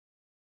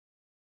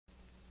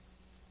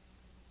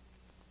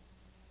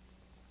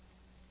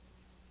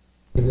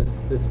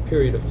this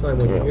period of time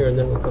when you're here, and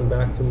then we'll come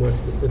back to more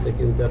specific,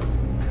 in-depth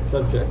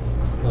subjects.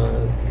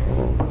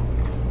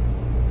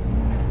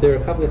 There are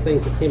a couple of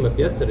things that came up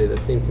yesterday that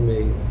seemed to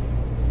me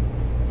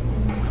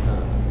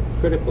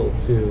critical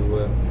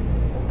to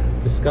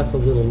discuss a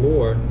little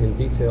more in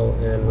detail,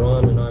 and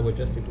Ron and I were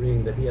just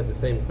agreeing that he had the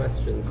same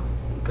questions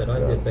that I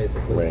did,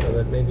 basically, so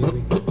that maybe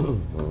we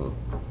could,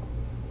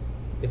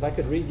 if I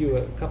could read you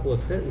a couple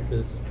of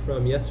sentences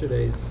from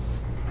yesterday's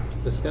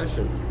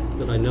discussion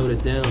that I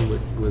noted down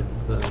with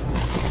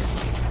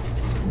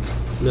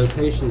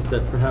notations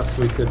that perhaps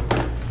we could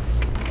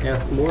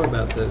ask more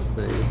about those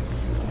things,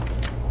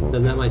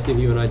 then that might give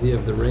you an idea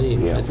of the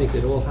range. I think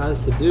it all has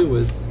to do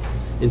with,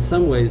 in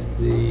some ways,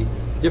 the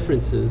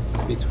differences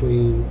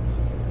between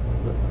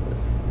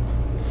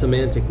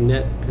semantic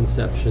net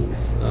conceptions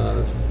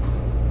of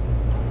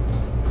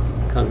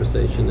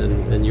conversation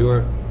and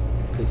your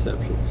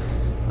conception.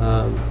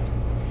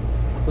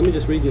 Let me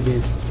just read you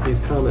these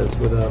comments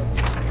without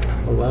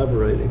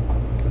elaborating.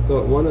 I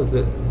thought one of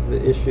the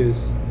issues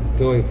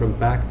going from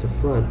back to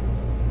front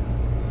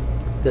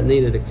that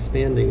needed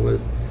expanding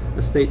was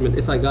a statement,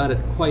 if I got it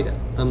quite,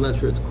 I'm not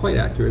sure it's quite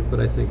accurate, but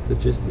I think the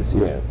gist is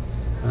here.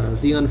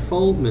 The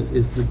unfoldment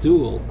is the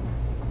dual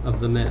of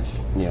the mesh.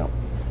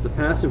 The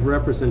passive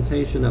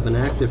representation of an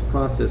active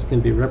process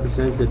can be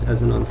represented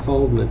as an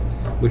unfoldment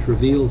which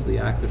reveals the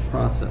active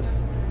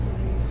process.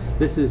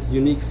 This is a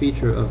unique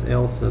feature of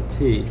L sub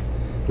P,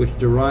 which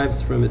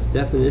derives from its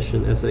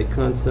definition as a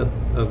concept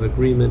of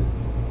agreement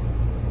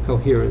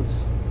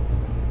coherence.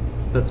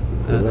 That's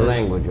the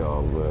language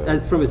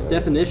of... from its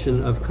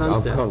definition of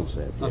concept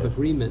of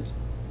agreement.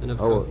 And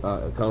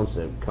of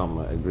concept,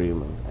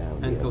 agreement.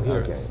 And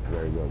coherence. Okay,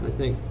 very good. I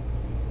think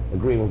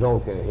agreement or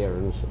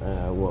coherence,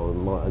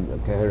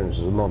 coherence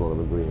is a model of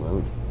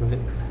agreement,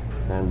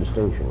 and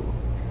distinction.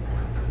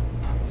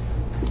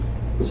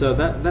 So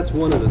that's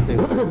one of the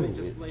things. Let me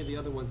just lay the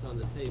other ones on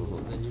the table,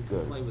 and then you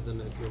can play with them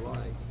as you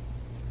like.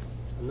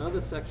 Another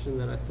section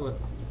that I thought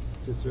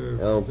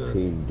deserved...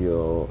 LP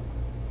dual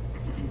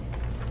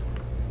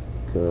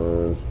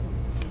because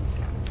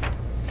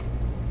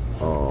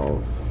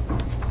of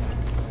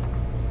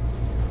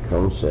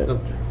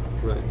concept,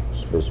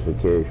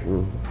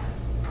 specification,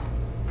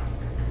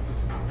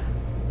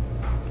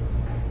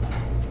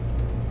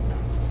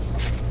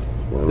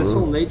 this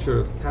whole nature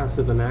of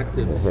passive and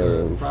active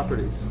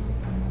properties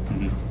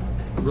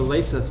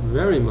relates us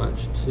very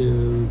much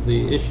to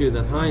the issue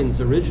that Heinz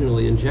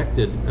originally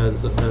injected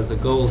as a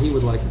goal he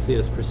would like to see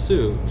us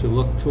pursue, to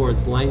look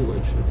towards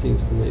language. It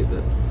seems to me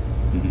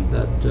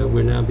that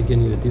we're now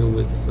beginning to deal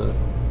with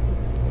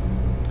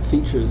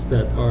features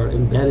that are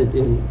embedded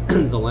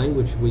in the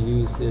language we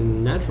use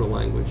in natural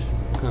language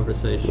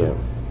conversation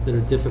that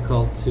are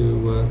difficult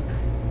to,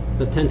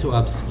 that tend to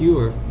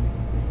obscure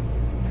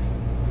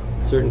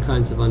certain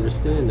kinds of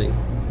understanding.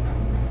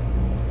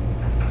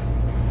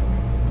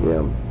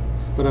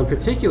 But I'm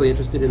particularly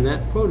interested in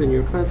that quote in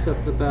your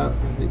concept about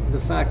the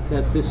fact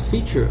that this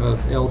feature of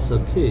L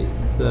sub P,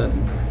 that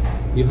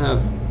you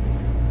have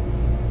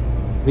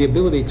the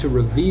ability to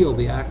reveal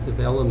the active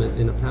element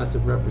in a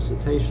passive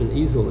representation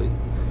easily,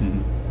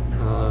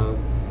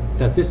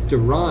 that this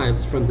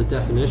derives from the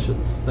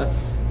definitions.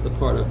 That's the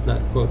part of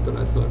that quote that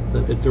I thought,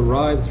 that it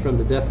derives from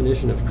the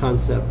definition of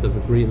concept, of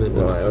agreement,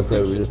 and of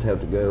distinction. We just have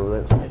to go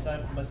over that. Yes,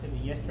 I must say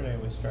that yesterday I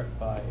was struck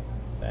by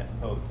that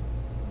quote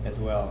as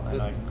well,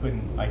 and I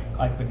couldn't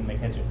make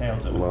heads or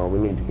tails of it. Well, we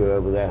need to go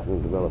over that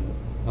and develop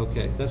it.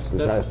 Okay, that's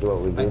precisely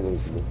what we do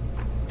need to do.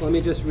 Let me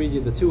just read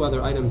you the two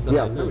other items that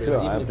I noted. Sure.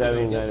 Even if you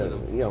don't get to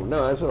them.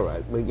 No, that's all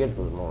right. We get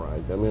to them all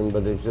right. I mean,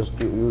 but it's just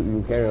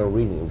you carry on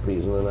reading them,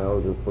 please, and then I'll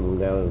just put them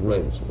down as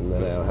notes, and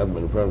then I'll have them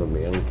in front of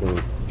me and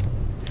can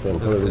put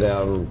them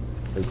down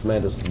as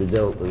matters to be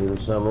dealt with in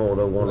some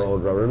order, one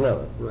order or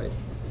another. Right.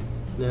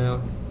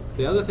 Now,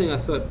 the other thing I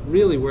thought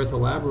really worth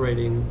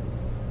elaborating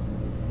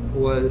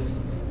was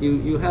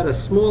you had a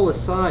small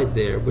aside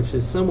there, which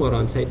is somewhat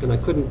on tape, and I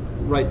couldn't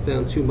write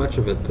down too much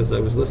of it because I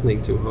was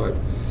listening too hard,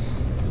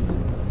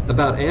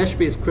 about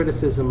Ashby's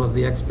criticism of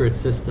the expert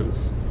systems.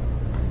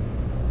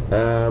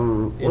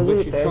 In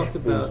which you talked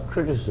about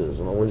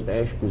criticism, or was it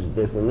Ashby's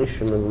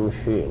definition of a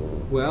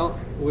machine? Well,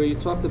 where you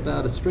talked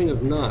about a string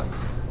of knots,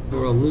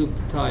 or a loop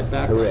tied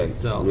back on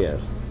itself. Yes.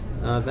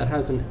 That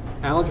has an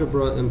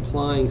algebra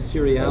implying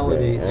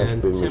seriality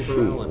and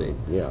temporality.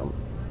 Machine.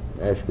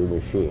 Ashby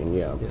machine,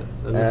 Yes.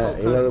 In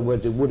other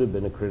words, it would have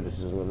been a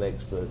criticism of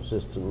expert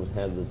systems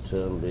had the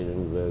term been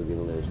in vogue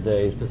in those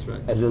days. That's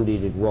right. As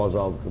indeed it was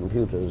of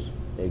computers,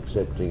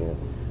 accepting a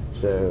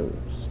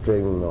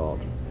string knot.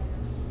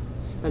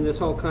 And this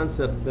whole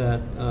concept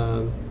that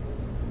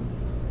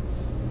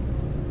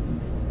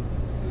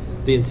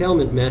the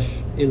entailment mesh,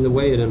 in the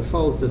way it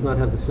unfolds, does not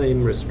have the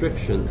same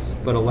restrictions,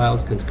 but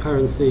allows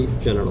concurrency,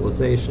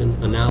 generalization,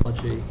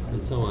 analogy,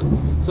 and so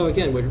on. So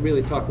again, we're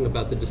really talking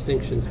about the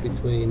distinctions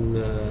between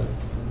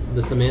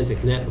the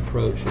semantic net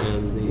approach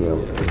and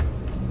the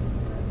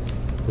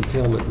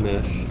entailment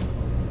mesh.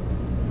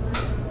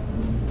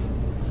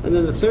 And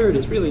then the third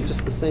is really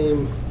just the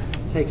same,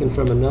 taken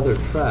from another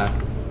track.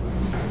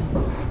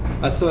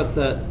 I thought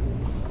that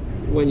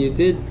when you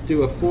did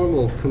do a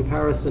formal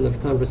comparison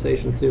of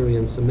conversation theory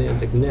and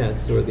semantic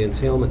nets, or the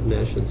entailment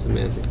mesh and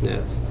semantic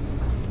nets,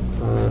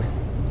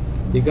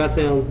 you got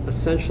down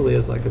essentially,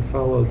 as I could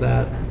follow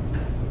that,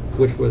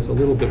 which was a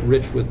little bit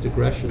rich with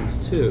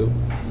digressions too,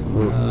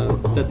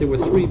 that there were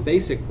three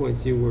basic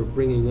points you were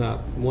bringing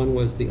up. One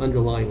was the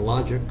underlying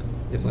logic,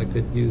 if I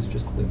could use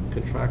just the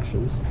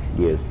contractions,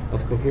 Yes.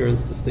 of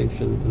coherence,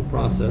 distinction, and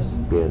process,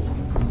 Yes.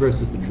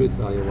 versus the truth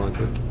value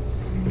logic.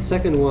 The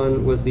second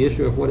one was the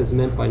issue of what is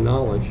meant by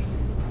knowledge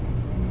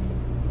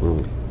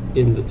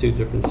in the two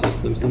different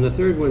systems. And the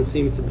third one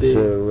seemed to be...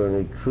 So when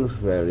the truth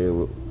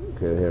value,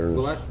 coherence,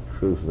 Well,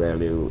 truth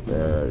value,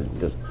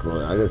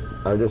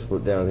 I just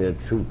put down here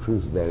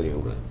truth value.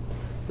 Right.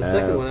 The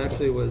second one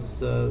actually was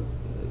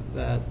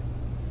that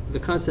the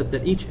concept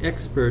that each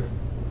expert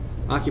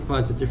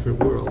occupies a different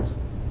world.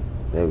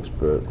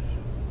 Experts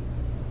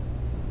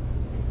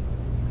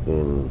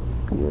in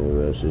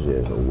universes,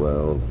 yes, a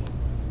world.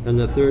 And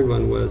the third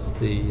one was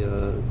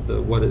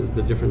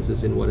the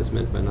differences in what is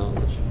meant by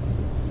knowledge.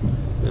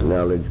 Now,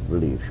 Knowledge,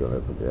 belief, shall I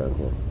put down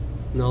here?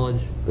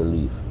 knowledge,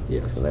 Belief.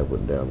 yes. And I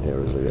put down here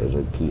as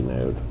a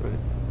keynote. Right.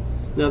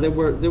 Now there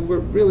were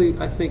really,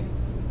 I think,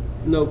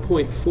 no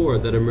point 4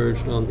 that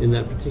emerged in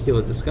that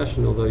particular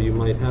discussion, although you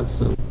might have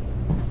some.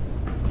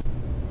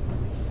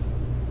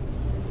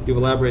 You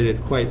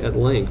elaborated quite at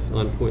length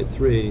on point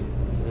 3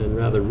 and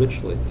rather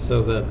richly,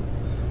 so that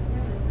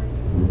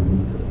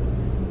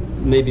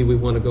maybe we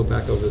want to go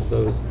back over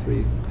those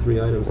three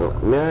items. Well,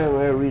 may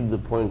I read the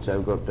points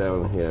I've got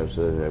down here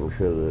so that I'm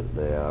sure that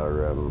they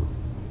are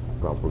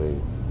properly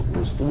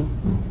listed?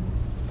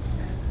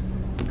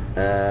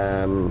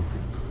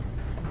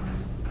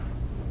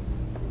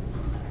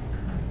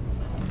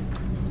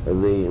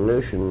 The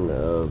notion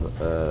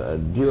of a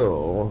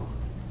dual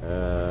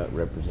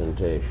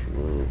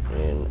representation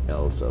in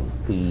L sub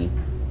P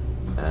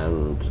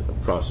and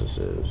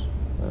processes,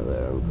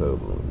 their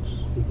unfoldments,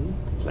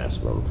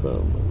 classical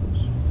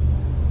unfoldments.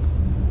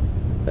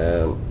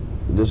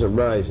 This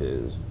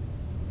arises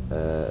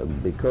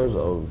because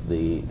of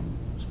the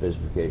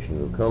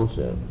specification of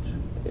concept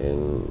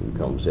in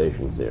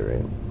conversation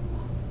theory,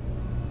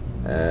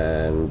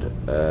 and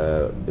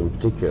in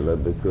particular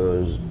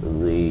because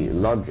the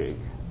logic,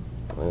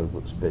 I'll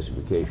put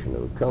specification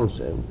of a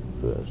concept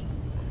first,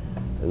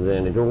 and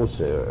then it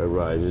also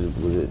arises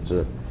because it's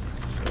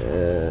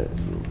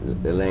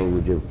a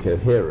language of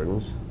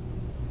coherence,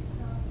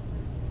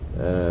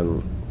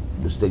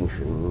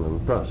 distinction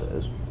and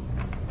process,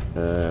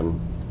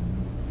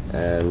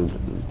 and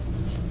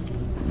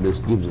this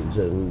gives it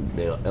certain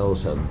L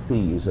sub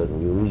P,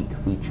 certain unique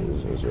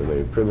features as a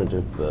very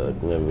primitive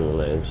but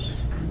nevertheless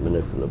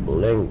manipulable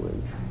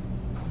language,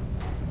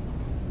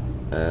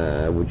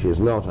 which is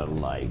not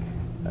unlike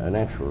a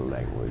natural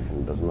language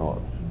and does not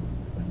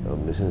of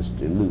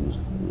necessity lose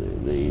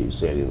the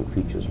salient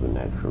features of a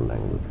natural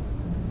language.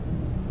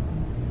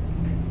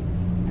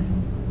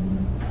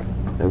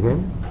 Okay?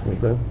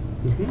 Okay?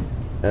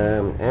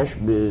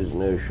 Ashby's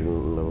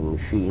notion of a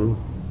machine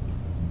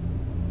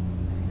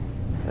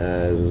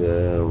as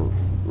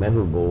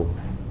mapable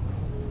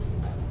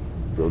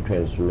to a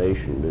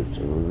transformation bits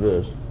in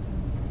reverse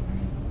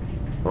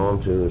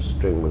onto a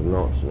string with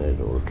knots in it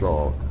or a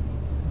clock,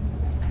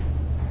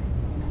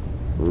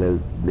 and there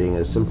being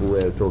a simple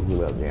way of talking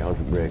about the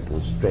algebraic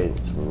constraints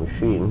of a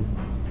machine.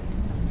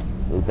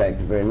 In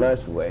fact, a very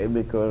nice way,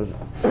 because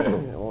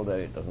although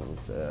it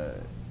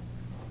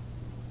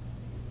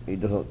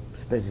doesn't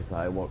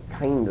specify what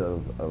kind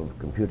of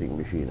computing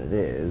machine it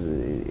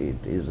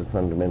is a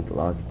fundamental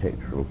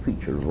architectural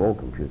feature of all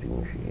computing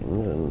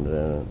machines. And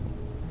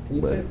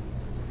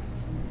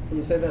Can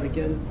you say that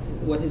again?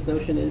 What his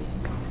notion is?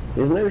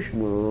 His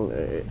notion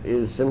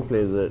is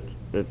simply that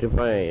if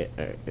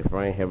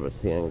I have a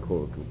thing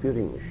called a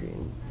computing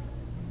machine,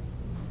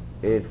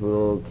 it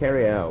will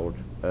carry out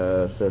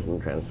certain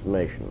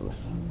transformations,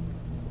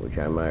 which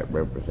I might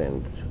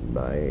represent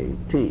by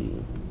T.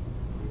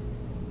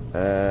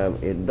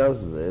 It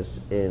does this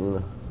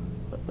in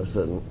a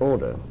certain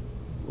order,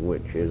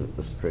 which is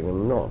a string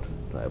and knot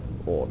type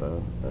of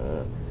order,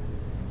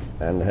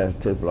 and has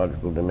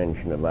topological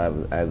dimension of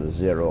either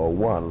 0 or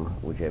 1,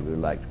 whichever you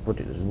like to put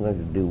it. It has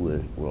nothing to do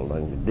with, well,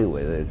 nothing to do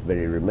with it. It's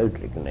very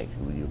remotely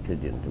connected with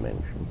Euclidean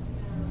dimension.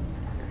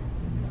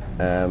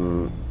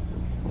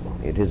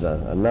 It is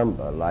a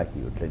number like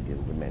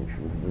Euclidean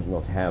dimension, but does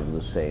not have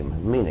the same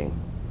meaning.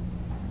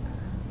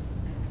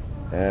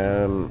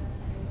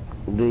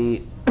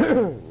 The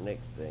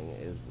next thing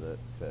is that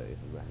it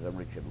has a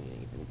richer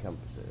meaning. It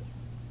encompasses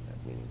that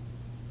meaning.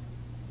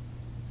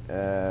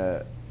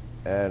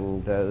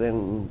 And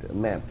then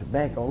mapped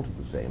back onto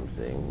the same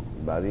thing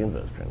by the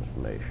inverse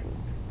transformation.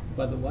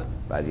 By the what?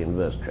 By the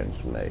inverse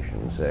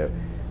transformation. So if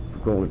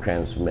we call the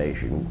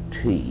transformation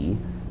T,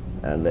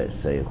 and let's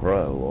say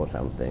rho or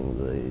something,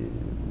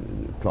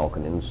 the clock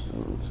and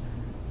instants,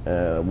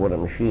 what a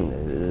machine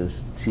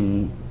is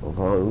T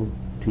rho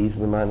T to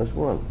the minus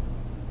 1.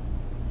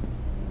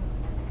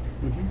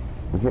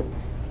 Okay.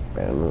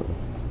 And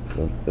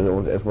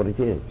that's what it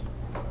is.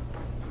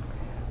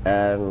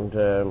 And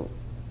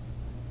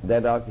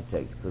that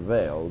architecture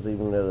prevails,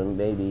 even though there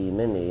may be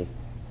many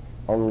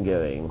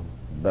ongoing,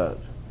 but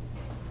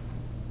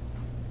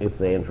if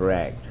they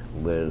interact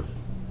with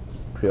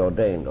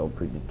preordained or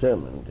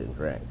predetermined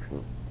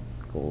interaction,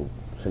 called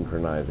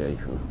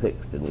synchronization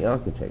fixed in the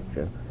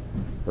architecture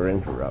for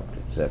interrupt,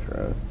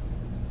 etc.,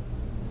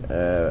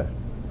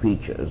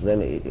 features,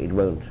 then it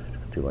won't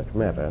too much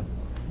matter.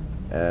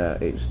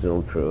 It's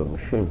still true of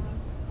machine.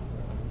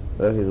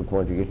 That is the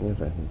point you're getting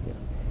at, I think,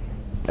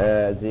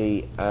 yeah.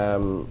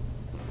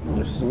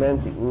 The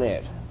semantic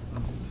net.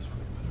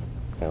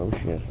 Oh,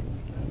 yes,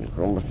 it's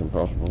almost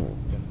impossible.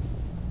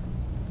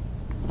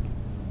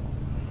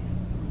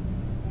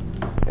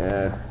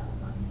 A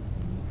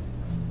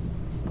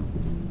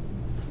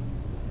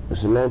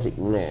semantic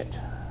net,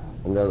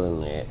 another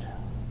net,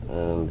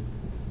 and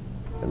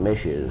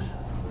meshes.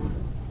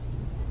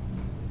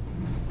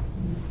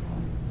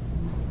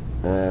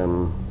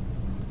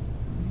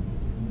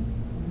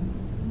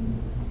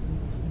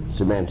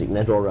 Semantic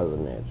net or other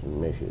nets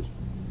and meshes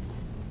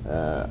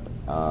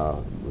are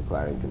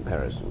requiring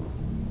comparison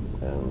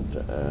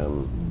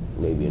and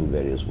maybe in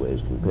various ways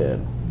compared,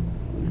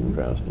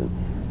 contrasted.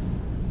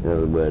 In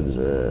other words,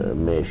 a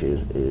mesh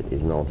is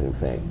not in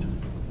fact,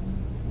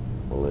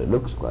 although it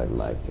looks quite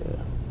like a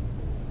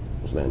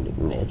semantic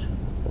net.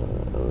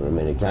 There are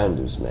many kinds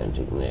of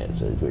semantic nets,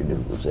 so it's very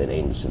difficult to say it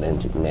ain't a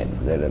semantic net,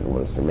 because I don't know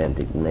what a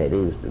semantic net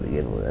is to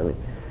begin with. I mean,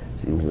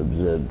 it seems an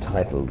absurd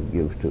title to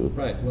give to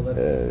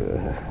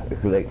a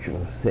collection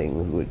of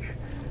things which,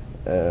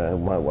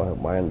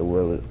 why in the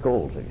world it's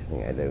called such a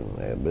thing, I don't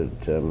know,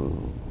 but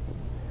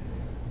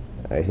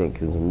I think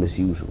there's a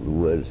misuse of the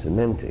word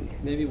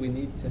semantic. Maybe we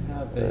need to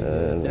have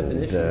a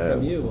definition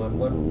from you on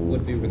what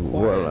would be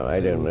required. Well, I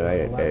don't know.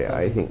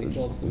 I think we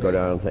go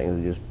down things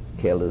and just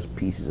careless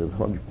pieces of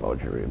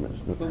hodgepodgery.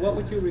 But what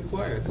would you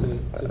require to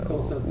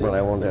call something? Well,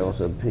 I want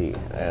LSOP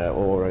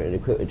or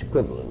its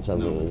equivalent,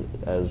 something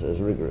as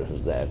rigorous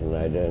as that, and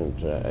I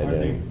don't. Are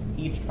they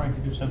each trying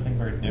to do something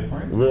very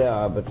different? They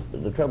are, but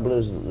the trouble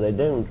is that they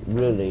don't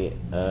really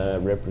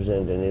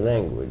represent any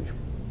language,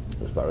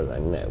 as far as I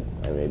know.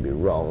 I may be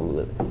wrong.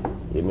 That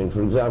I mean,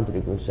 for example,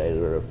 you can say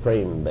there are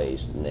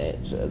frame-based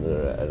nets, and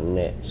there are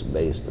nets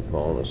based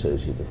upon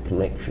associative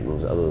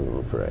connections other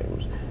than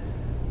frames.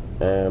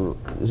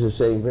 This is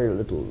saying very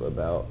little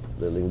about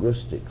the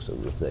linguistics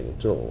of the thing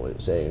at all.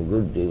 It's saying a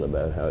good deal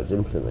about how it's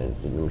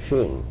implemented in the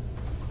machine.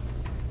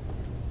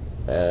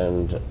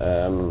 And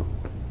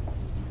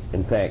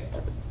in fact,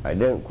 I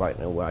don't quite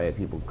know why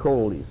people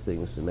call these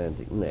things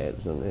semantic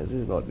nets, and this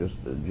is not just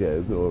a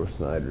joke or a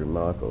snide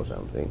remark or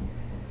something.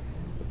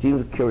 It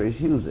seems a curious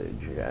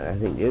usage. I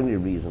think the only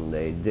reason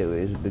they do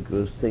is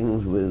because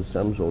things with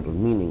some sort of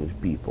meaning to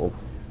people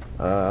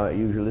are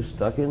usually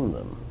stuck in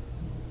them.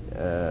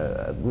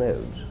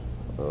 Nodes,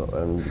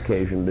 and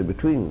occasionally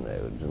between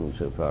nodes, and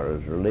so far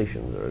as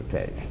relations are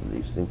attached to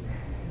these things.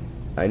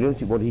 I don't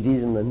see what it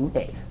is in the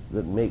net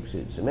that makes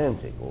it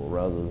semantic, or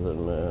rather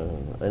than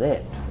a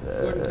net.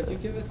 Gordon, could you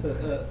give us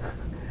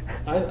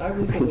I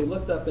recently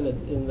looked up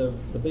in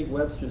the big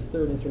Webster's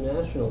Third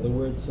International the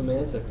word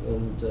semantic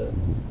and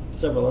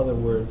several other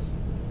words,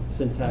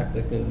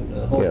 syntactic, and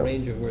a whole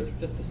range of words,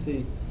 just to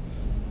see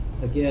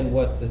again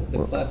what the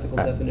classical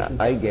definitions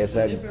are. I guess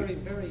they're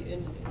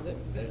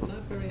they're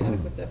not very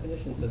adequate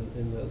definitions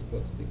in those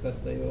books, because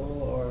they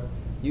all are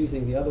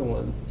using the other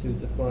ones to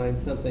define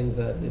something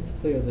that it's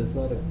clear there's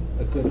not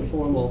a good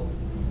formal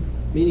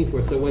meaning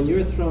for. So when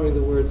you're throwing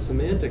the word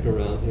semantic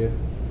around here,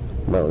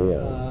 well,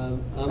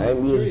 yeah.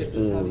 I'm curious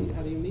as how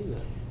do you mean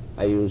that?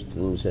 I used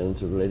in the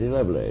sense of Lady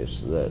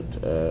Lovelace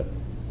that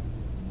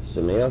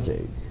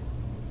semiotic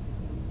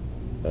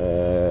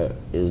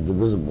is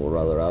divisible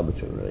rather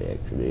arbitrarily,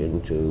 actually,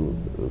 into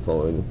the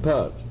following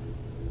parts: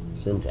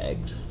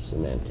 syntax,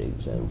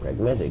 semantics, and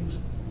pragmatics.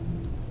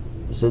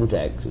 The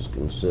syntax is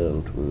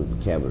concerned with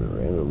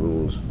vocabulary and the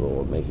rules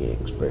for making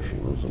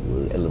expressions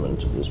with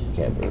elements of this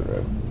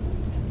vocabulary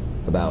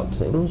about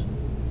things,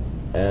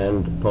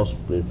 and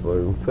possibly for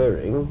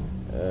inferring,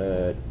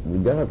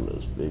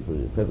 regardless,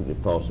 because it's perfectly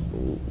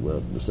possible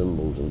that the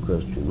symbols in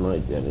question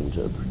might be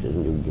uninterpreted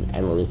and you get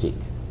analytic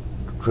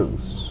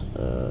truths.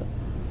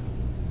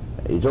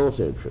 It's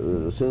also true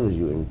that as soon as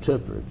you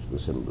interpret the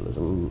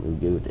symbolism,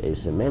 you give it a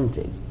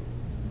semantic,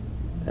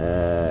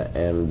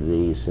 and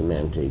the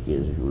semantic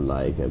is, if you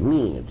like, a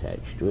meaning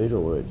attached to it,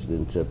 or it's an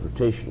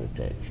interpretation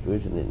attached to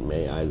it, and it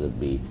may either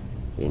be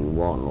in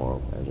one,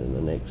 or, as in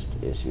the next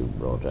issue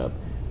brought up,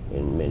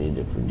 in many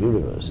different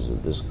universes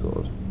of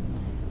discourse.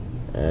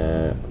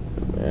 And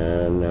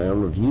in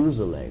order to use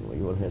the language,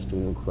 one has to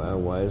inquire,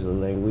 why is the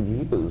language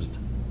used?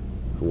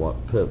 For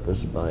what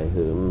purpose, by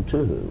whom,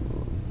 to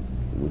whom?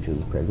 Which is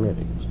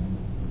pragmatics.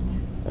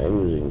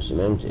 I'm using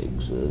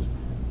semantics as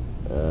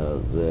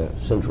the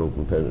central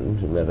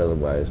component in that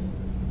otherwise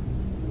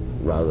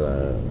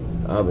rather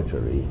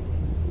arbitrary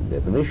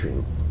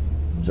definition,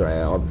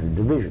 arbitrary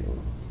division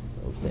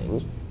of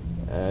things.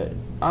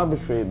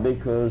 Arbitrary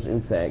because,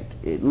 in fact,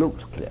 it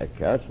looks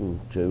clear-cut, and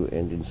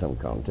in some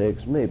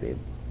contexts, maybe.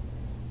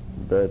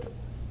 But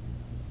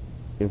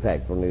in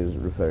fact, one is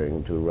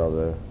referring to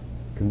rather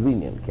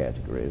convenient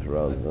categories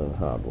rather than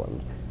hard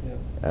ones. Yeah.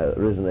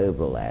 There is an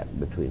overlap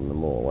between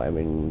them all. I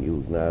mean,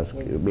 you can ask,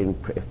 you've been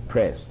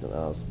pressed and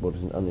asked what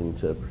is an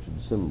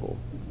uninterpreted symbol.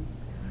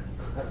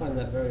 I find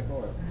that very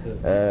hard.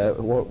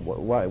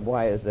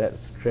 Why is that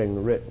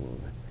string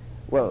written?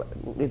 Well,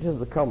 it is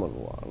the common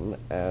one,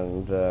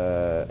 and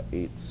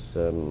it's,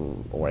 I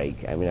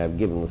mean, I've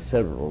given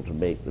several to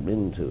make them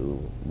into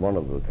one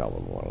of the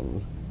common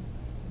ones.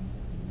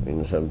 I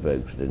mean, some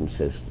folks would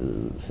insist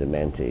that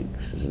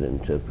semantics is an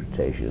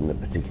interpretation in a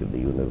particular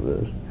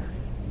universe.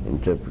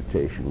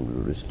 Interpretation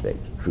with respect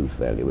to truth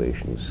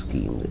valuation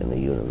schemes in a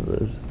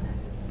universe,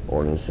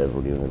 or in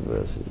several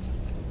universes.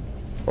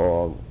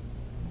 Or,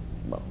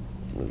 well,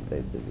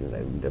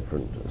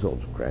 different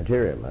sorts of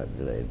criteria might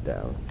be laid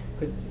down.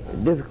 The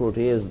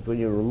difficulty is that when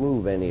you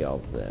remove any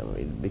of them,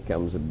 it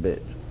becomes a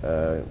bit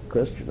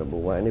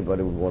questionable why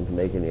anybody would want to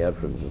make any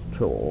utterance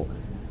at all,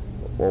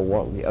 or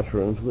what the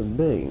utterance would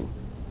be,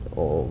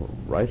 or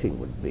writing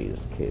would be, as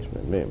the case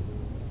may be.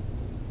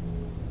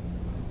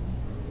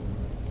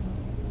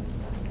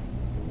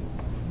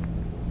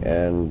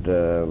 And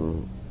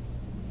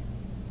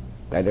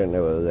I don't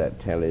know whether that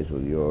tallies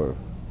with your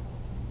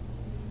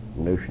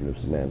notion of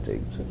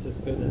semantics. It's as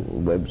good as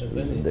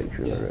Webster's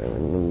dictionary.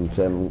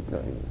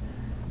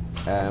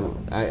 Yeah.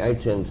 I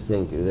tend to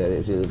think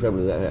that the trouble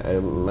is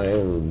that my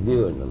own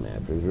view on the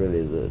matter is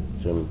really that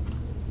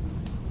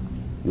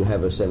you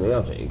have a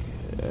semiotic,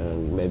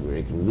 and it may be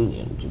very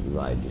convenient to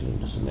divide it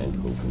into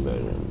semantical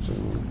components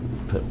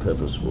and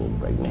purposeful,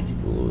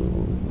 pragmatical,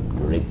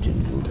 directed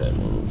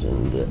components,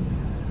 and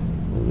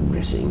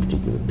addressing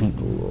particular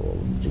people or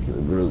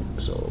particular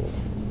groups, or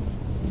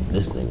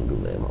listening to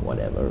them or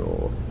whatever,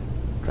 or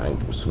trying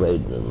to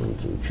persuade them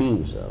to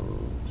achieve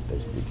some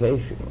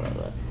specification or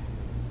other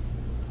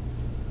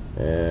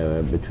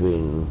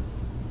between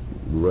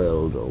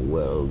world or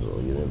worlds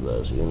or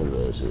universe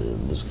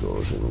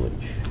discourse in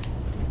which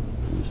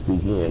you're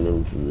speaking, and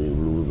into the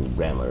rules of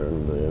grammar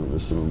and the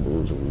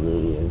symbols of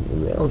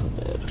the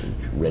alphabet,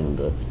 which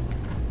render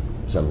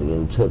something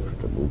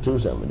interpretable to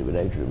somebody. But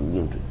actually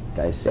begin to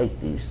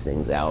dissect these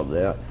things out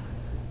there,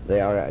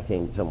 they are, I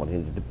think, somewhat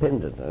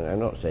interdependent. And I'm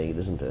not saying it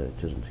isn't a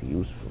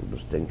useful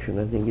distinction.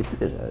 I think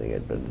it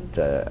is. But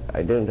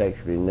I don't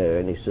actually know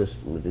any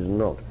system that is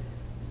not,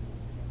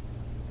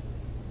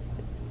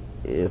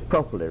 if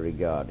properly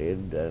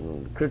regarded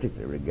and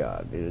critically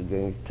regarded, is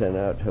going to turn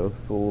out to have a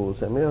full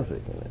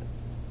semiotic in it.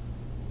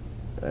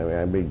 I mean,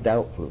 I'm very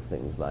doubtful of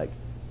things like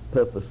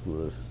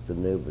purposeless to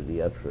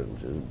nobody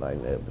utterances by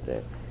nobody,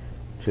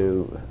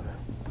 to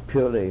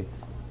purely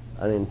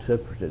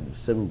uninterpreted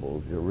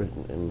symbols you're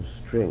written in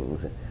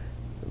strings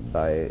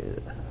by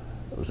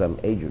some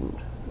agent,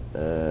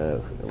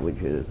 which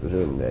is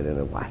presumably I don't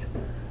know what,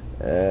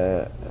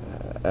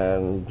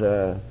 and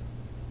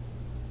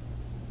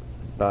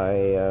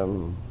by,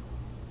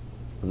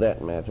 for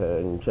that matter,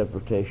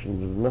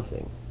 interpretations of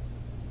nothing.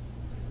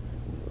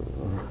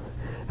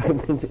 I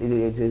mean,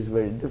 it is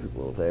very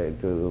difficult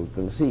to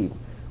conceive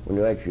when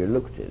you actually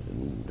look at it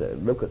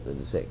and look at the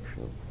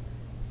dissection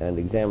and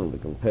examine the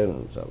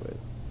components of it.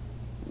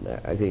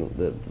 I think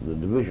that the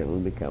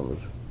division becomes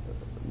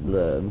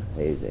blurred,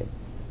 hazy.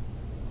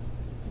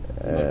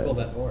 You might call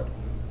that art.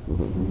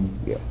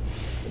 Yeah.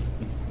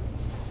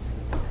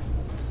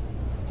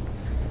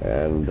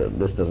 And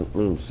this doesn't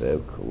mean so,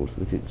 of course,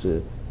 that it's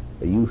a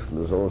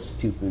useless or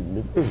stupid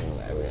division.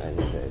 I mean,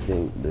 I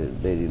think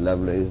that Lady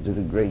Lovelace did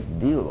a great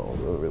deal,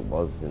 although it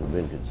was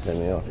invented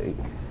semiotic,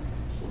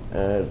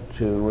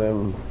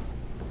 to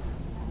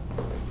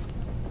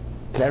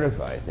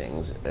clarify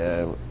things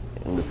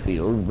in the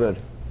field, but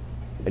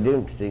I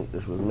don't think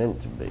this was meant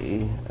to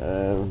be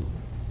a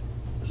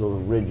sort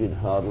of rigid,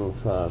 hard and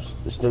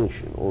fast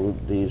distinction. All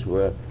of these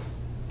were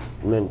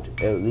meant,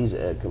 these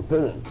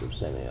components of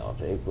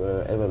semiotic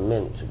were ever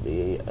meant to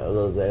be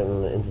other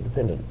than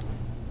interdependent.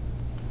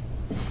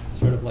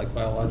 Sort of like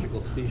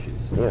biological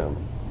species. Yeah.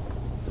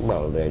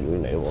 Well,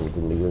 one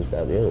couldn't be used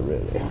without the other,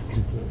 really.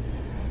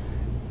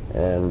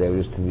 And they were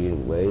just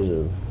convenient ways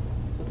of...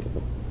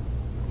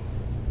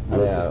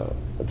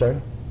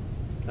 Sorry?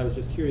 I was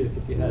just curious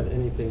if you had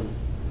anything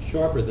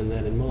sharper than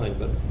that in mind,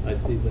 but I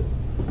see that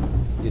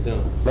you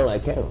don't. Well, I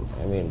can.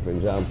 I mean, for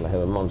example, I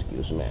have a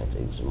Montague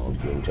semantics, a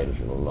Montague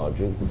intentional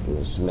logic,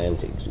 because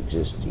semantics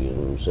existing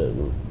in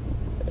certain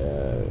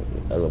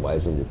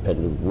otherwise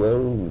independent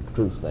world, with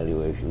truth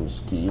valuation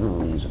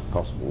scheme, these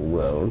possible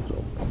worlds,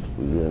 or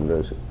possible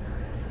universes,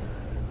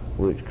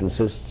 which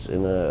consists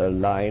in a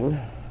line,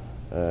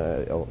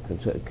 or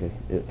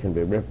it can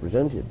be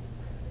represented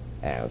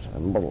as,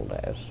 modeled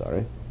as,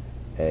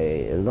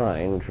 a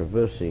line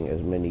traversing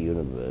as many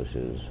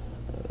universes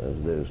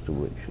as those to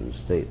which the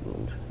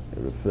statement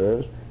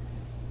refers,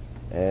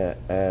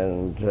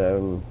 and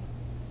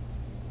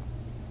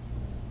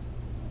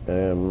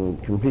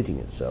completing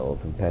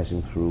itself and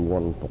passing through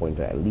one point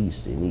at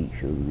least in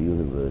each of the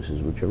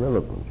universes which are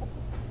relevant.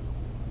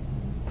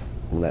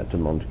 And that's a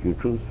Montague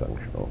truth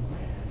functional.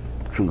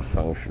 Truth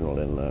functional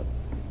in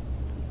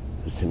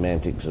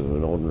semantics of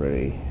an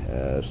ordinary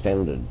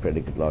standard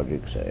predicate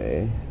logic,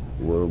 say,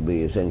 will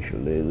be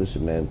essentially the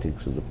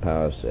semantics of the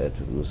power set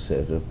of the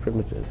set of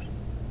primitives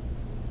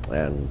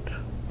and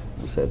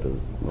the set of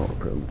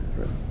non-primitives,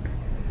 right?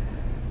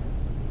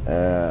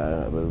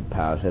 The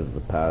power set of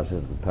the power set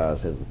of the power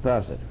set of the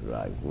power set, if you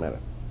like, doesn't matter.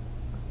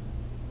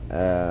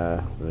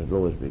 But it'll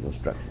always be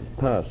constructed as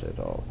power set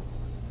of.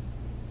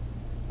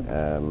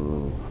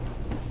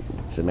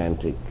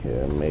 Semantic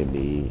may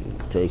be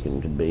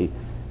taken to be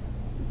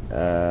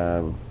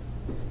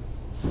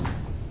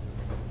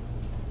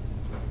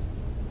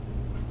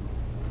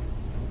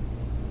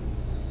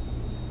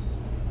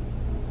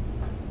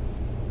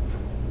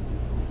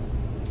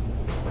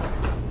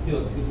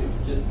Excuse me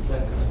for just a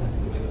second. I have to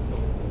make a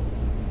phone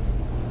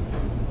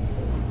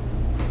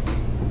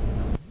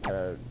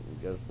call.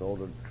 just an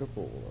ordered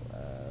triple,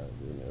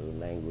 the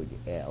language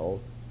L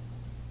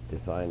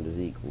defined as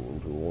equal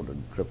to ordered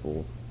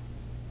triple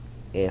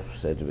F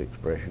set of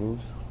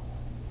expressions,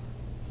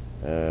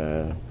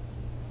 M,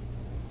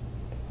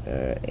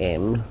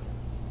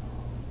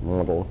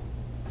 model,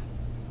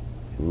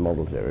 in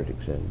model theoretic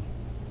sense,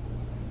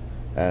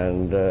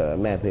 and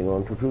mapping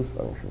onto truth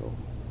functional,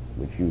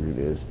 which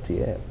usually is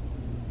TF.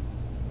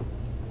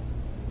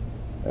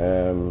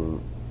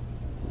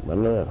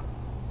 Another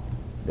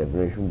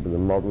definition for the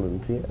model in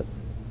TF.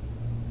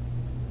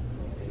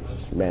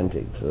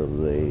 Semantics of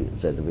the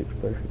set of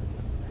expressions.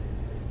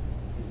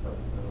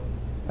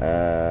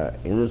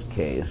 In this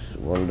case,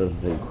 one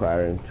doesn't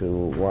inquire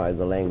into why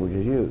the language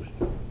is used.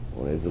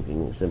 One is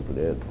looking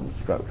simply at the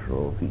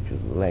structural features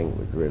of the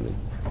language, really.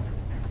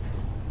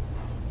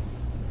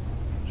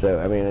 So,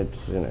 I mean,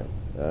 it's,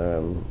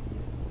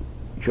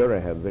 sure I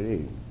have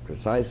very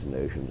precise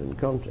notions in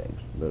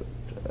context, but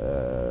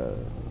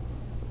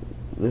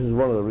this is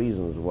one of the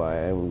reasons why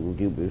I'm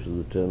dubious of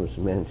the term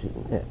semantic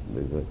net,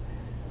 because it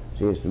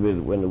seems to me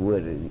that when the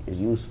word is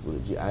useful,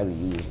 it's either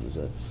used as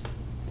a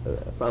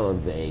rather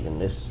vague and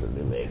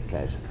necessarily vague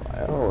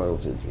classifier, or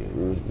else it's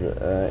used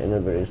in a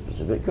very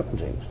specific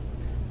context.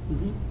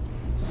 Mm-hmm.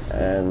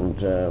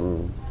 And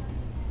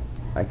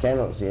I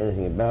cannot see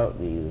anything about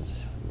these,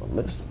 well,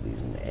 most of these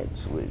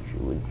nets, which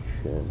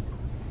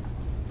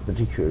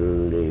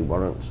particularly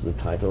warrants the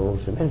title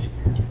semantic.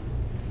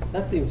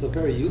 That seems a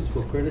very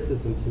useful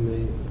criticism to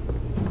me,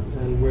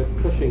 and worth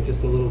pushing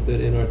just a little bit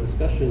in our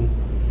discussion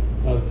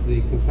of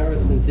the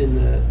comparisons, in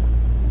that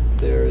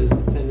there is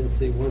a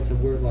tendency, once a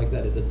word like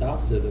that is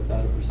adopted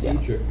about a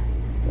procedure,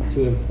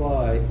 to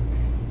imply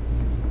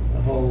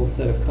a whole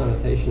set of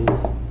connotations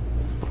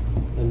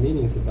and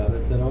meanings about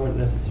it that aren't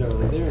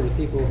necessarily there, and the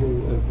people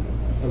who have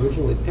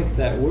originally picked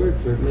that word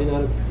for it may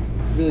not have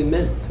really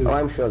meant to. Oh,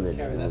 I'm sure they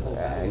carry didn't. That whole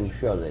baggage. I'm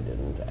sure they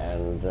didn't,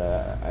 and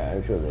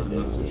I'm sure they I'm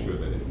didn't. not so sure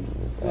they didn't.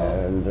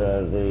 And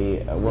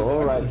well,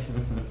 all right.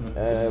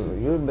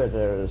 You'd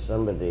better, as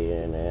somebody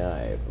in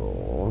AI,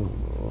 Paul,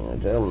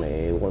 tell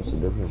me what's the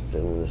difference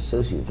between an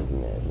associative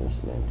net and a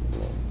semantic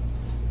net.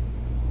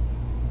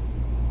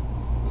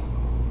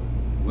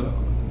 Well,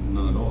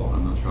 none at all.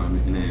 I'm not sure I'm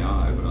in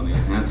AI, but on the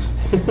other hand,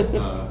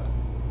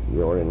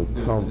 You're in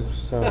comp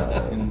sci.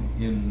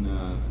 in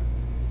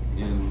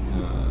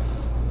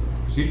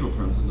procedural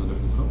terms, there's no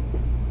difference at all.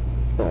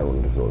 I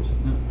wouldn't have thought so.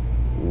 No.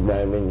 But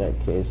I mean, in that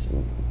case,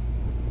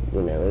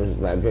 this is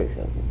my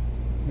objection.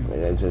 I mean,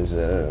 it is,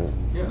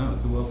 Yeah, no,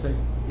 it's a well taken.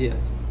 Yes.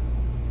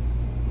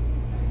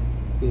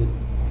 Good.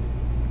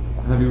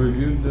 Have you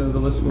reviewed the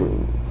list for?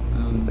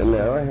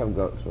 no, I have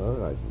got some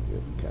other items here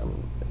to come.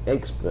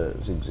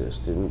 Experts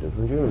exist in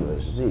different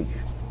universities each.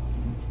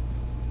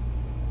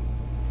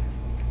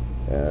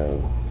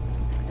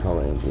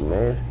 Comments you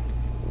made,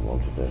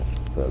 wanted to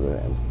further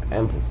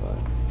amplify.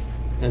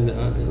 And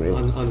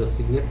on the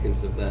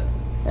significance of that.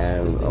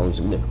 And distinction. on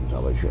significance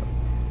of it, sure.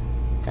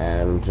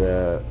 And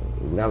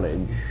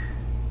knowledge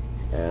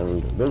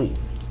and belief.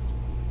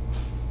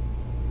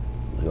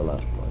 That's your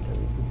last point, I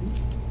think.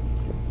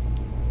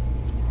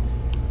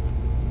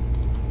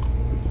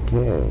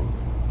 Okay.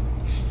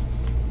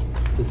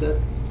 Does that?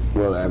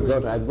 Well,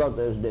 I've got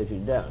those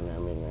noted down. I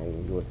mean, I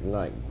can do what you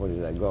like. What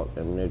is I got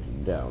them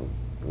noted down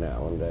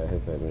now, and I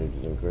hope I've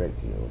noted them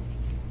correctly, or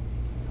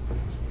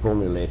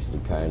formulated a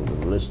kind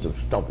of list of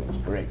topics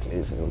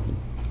correctly, so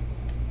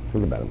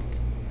think about them.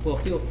 Well,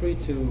 feel free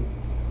to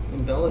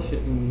embellish it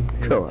and.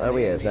 Sure. Oh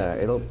yes,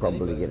 it'll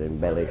probably get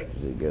embellished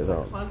as it goes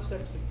on.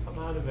 Concepts that come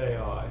out of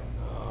AI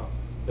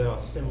that are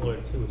similar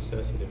to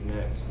associative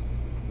nets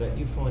that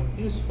you find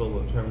useful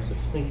in terms of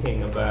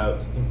thinking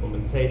about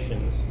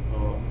implementations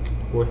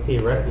or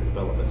theoretical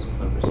developments of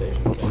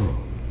conversations.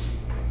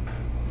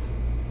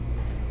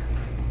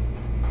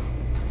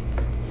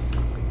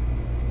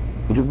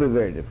 It would be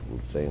very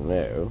difficult to say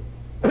no.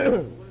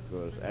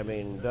 Because, I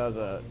mean, does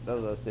a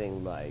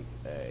thing like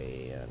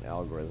an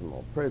algorithm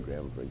or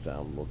program, for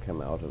example,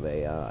 come out of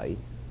AI?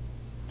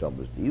 It's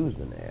obviously used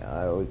in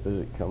AI, or does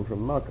it come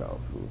from Markov,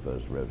 who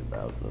first wrote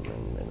about them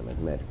in a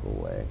mathematical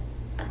way?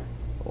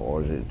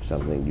 Or is it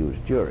something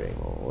used during,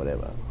 or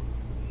whatever?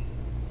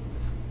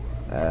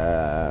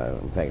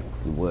 in fact,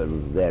 the word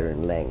was there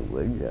in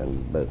language,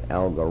 and both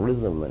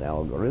algorithm and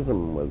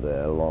algorithm were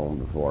there long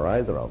before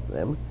either of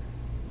them.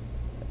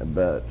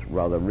 But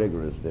rather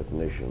rigorous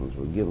definitions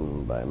were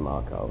given by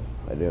Markov.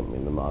 I don't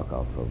mean the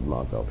Markov of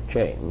Markov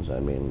chains. I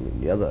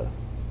mean the other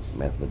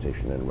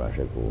mathematician in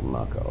Russia called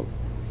Markov,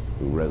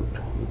 who wrote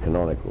the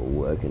canonical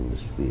work in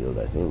this field,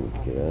 I think,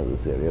 The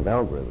Theory of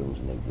Algorithms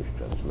in English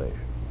translation.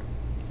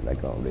 And I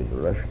can't read the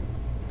Russian.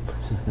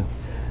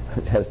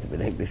 It has to be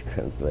an English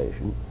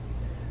translation.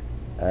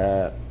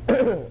 A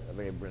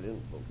very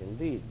brilliant book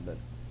indeed, but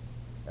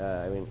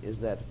I mean, is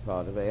that a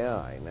part of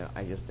AI? Now,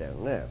 I just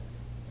don't know.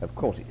 Of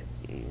course,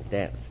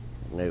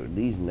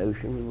 these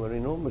notions were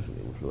enormously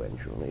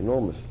influential and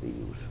enormously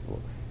useful.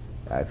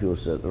 I feel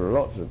certain there are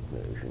lots of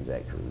notions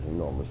actually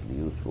enormously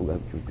useful that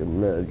have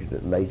emerged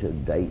at later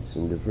dates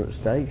and different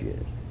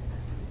stages.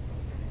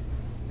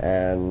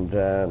 And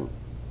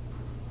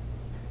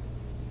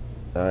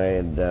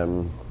I'd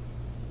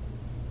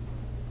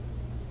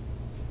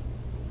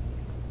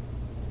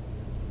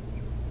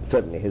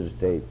certainly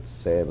hesitate to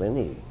say of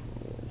any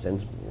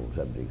sensible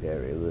subject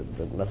area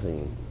that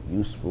nothing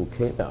useful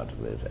came out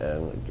of it,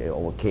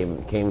 or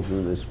came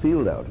through this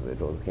field out of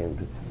it, or came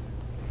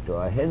to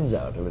our heads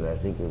out of it. I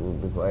think it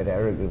would be quite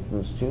arrogant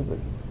and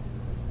stupid.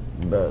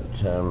 But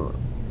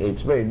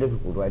it's very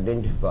difficult to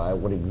identify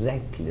what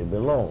exactly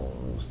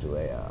belongs to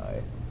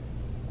AI.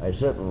 I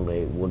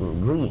certainly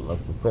wouldn't dream of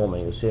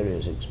performing a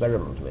serious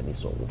experiment of any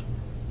sort,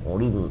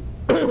 or even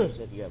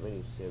setting up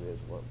any serious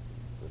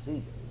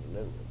procedure in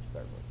an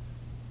experiment.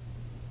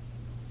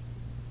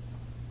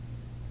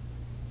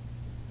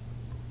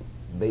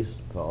 Based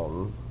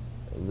upon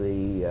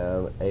the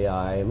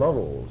AI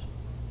models.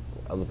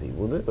 Other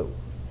people do.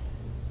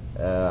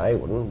 I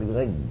wouldn't,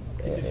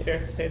 because Is it fair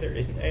to say there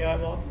is an AI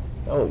model?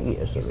 Oh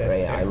yes, there are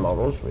AI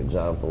models. For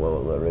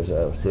example, there is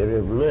a theory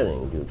of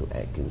learning due to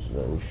Atkinson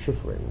and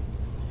Schifrin,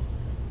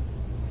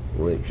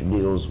 which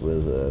deals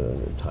with a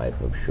type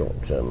of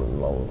short-term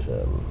and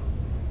long-term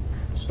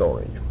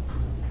storage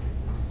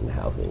and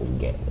how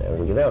things get there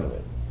and get out of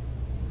it.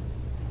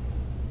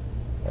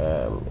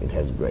 It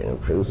has a grain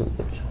of truth in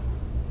it.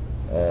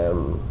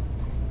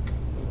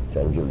 It's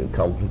unusually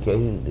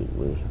complicated. It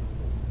was,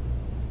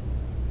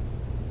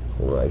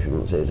 well, I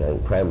shouldn't say so,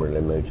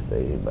 primarily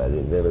motivated by the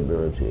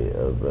availability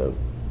of a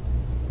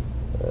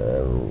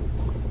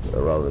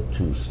rather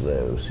too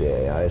slow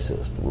CAI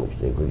system which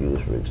they could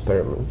use for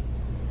experiments.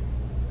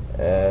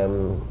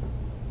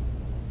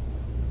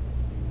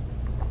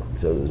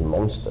 So this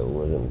monster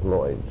was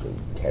employed to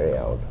carry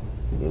out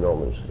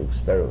enormous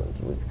experiments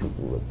in which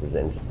people were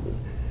presented with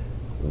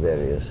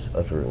various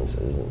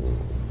utterances and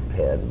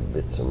paired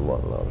bits and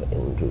whatnot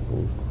in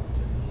tuples,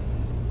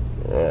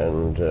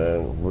 and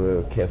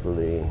were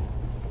carefully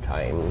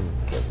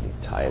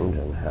timed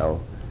and how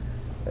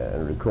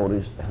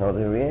recorded how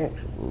they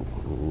reacted.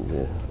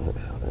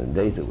 The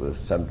data was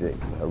subject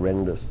to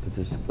horrendous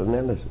statistical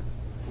analysis.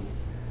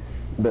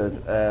 But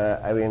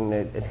I mean,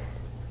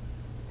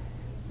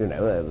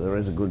 there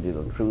is a good deal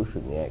of truth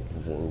in the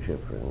Atkinson and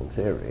Schifrin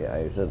theory.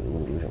 I certainly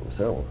wouldn't use it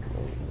myself.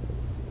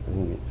 I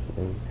think it's.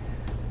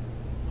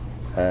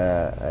 I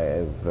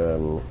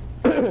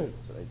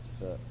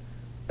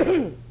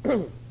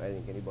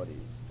think anybody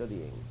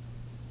studying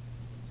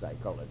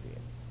psychology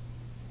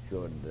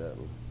should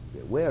be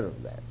aware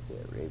of that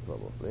theory,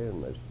 probably,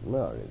 and most of them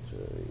are. It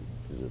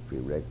is a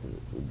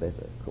prerequisite for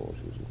better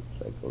courses in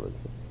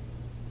psychology,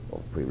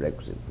 or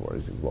prerequisite for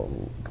it is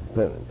one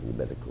component of the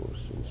better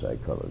course in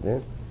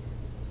psychology.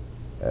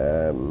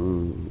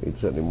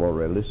 It's certainly more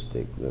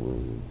realistic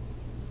than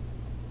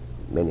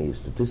many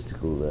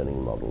statistical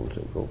learning models,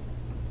 of course.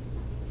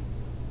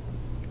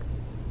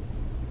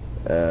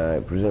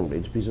 Presumably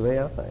it's a piece of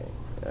AI.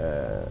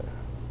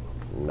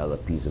 Another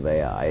piece of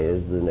AI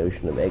is the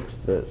notion of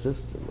expert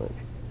system, which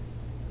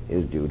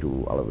is due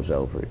to Oliver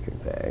Selfridge, in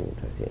fact,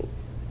 I think.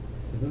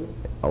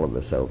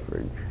 Oliver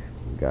Selfridge,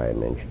 the guy I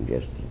mentioned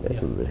yesterday,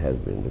 that has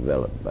been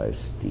developed by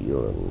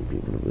Steele and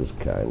people of this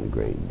kind a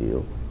great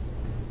deal.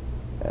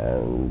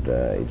 And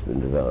it's been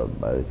developed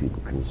by the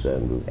people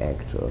concerned with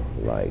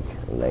actor-like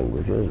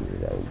languages.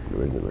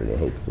 There isn't really a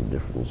hateful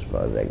difference, as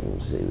far as I can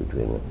see,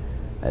 between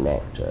an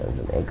actor and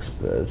an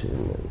expert,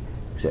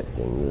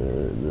 accepting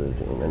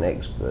that in an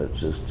expert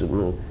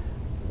system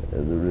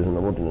there is an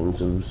ordinance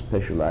of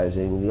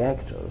specializing the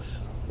actors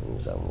in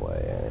some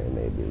way.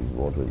 Maybe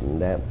more to it than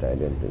that, I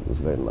don't think there's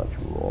very much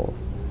more.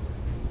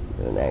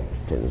 An act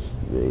tends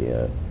to be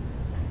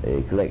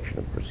a collection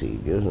of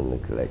procedures and a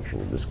collection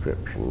of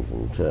descriptions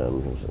and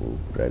terms and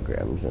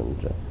programs, and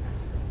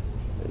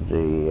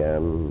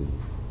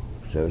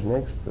so is an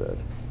expert.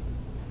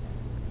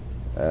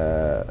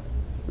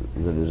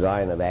 The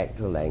design of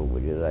actor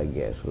languages, I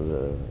guess, was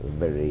a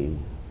very,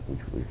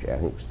 which I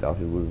think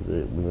started with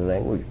a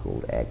language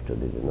called actor,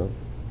 did it not?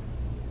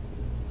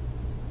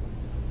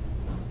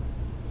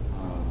 I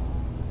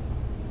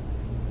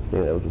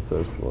think that was the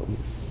first one.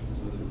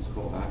 So it was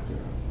called actor, I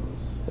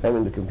suppose. I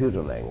mean the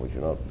computer language,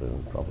 not the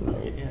proper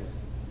language. Yes.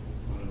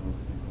 I don't know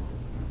what they call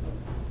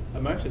it.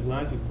 I'm actually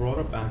glad you brought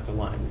up actor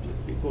languages,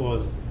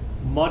 because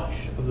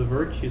much of the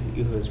virtues that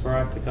you have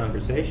ascribed to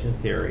conversation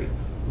theory,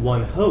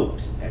 one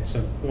hopes at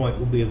some point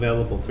will be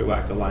available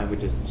throughout the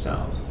languages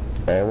themselves.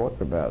 I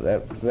wonder about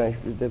that because of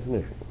Ashby's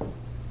definition.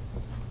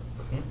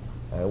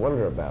 I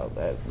wonder about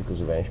that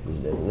because of Ashby's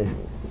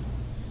definition.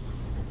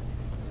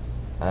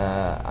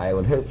 I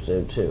would hope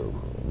so too.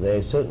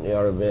 They certainly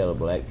are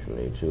available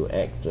actually to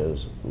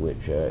actors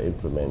which are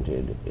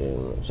implemented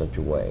in such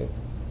a way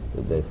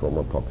that they form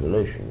a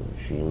population of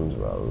machines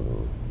rather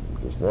than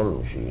just one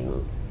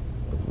machine,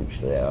 of which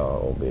they are,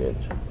 albeit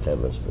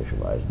clever,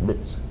 specialized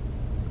bits.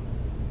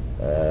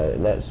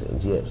 In that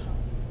sense, yes.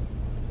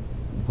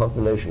 The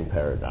population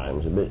paradigm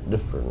is a bit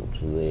different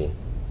to the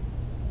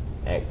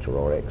actor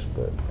or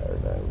expert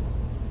paradigm.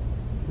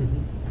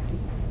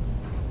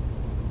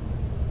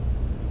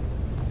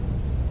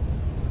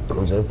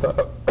 And so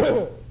far,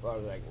 as far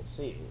as I can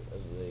see,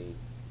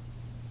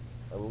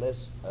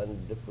 unless a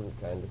different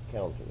kind of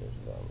counting is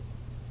done.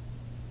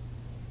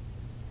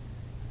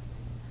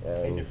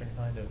 A different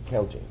kind of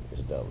counting is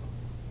done.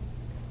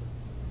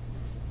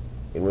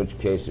 In which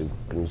case you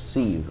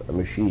conceive a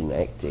machine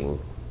acting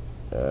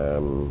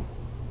in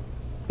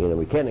a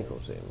mechanical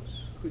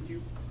sense. Could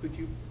you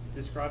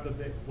describe a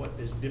bit what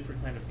this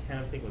different kind of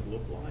counting would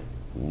look like?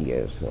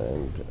 Yes,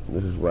 and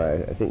this is why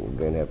I think we're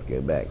going to have to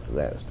go back to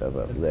that stuff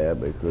up there,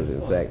 because in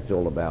fact it's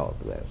all about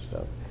that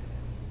stuff.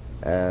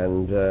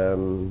 And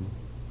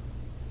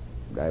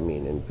I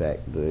mean, in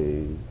fact,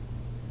 the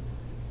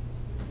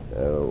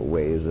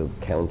ways of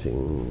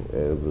counting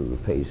over the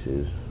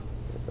paces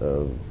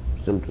of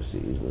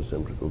symplices in a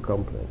symmetrical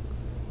complex.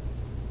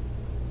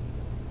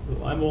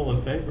 Well, I'm all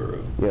in favor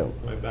of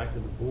going back to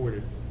the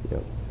board.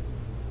 Yeah.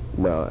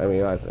 Well, I mean,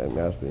 you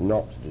asked me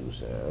not to do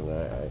so, and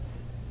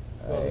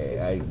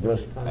I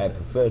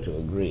prefer to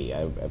agree.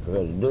 I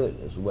prefer to do it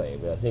this way,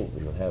 but I think we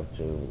shall have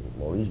to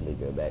more easily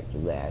go back to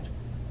that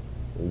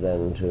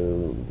than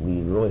to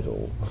read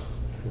Reutel.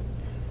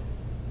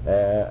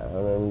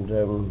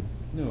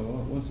 No,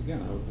 once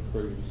again, I would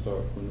prefer you to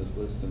start from this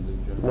list and do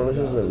general. Well, this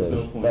is the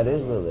list. That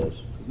is the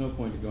list. There's no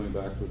point in going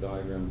back to a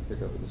diagram to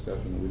pick up a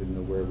discussion that we didn't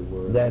know where we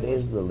were. That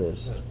is the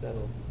list.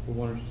 Well,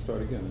 why don't you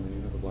start again? I mean,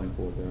 you have a blank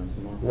board there and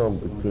some markers. No,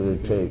 because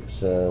it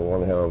takes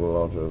one hell of a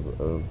lot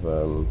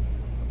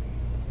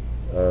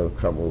of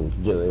trouble to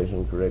do it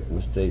and correct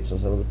mistakes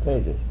on some of the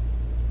pages.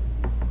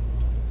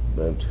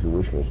 But who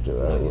wish me to do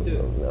it?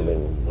 I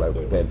mean, I'm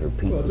prepared to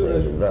repeat the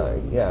things you're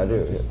dying. Yeah, I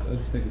do. I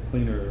just think a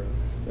cleaner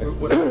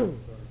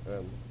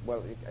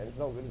well, it's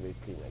not going to be a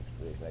clean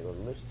explanation. I've got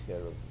a list here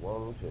of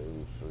 1,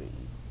 2, 3,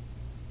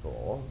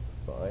 4,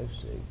 5,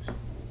 6,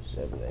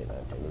 7, 8,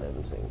 9, 10,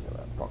 11 things,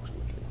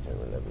 approximately 10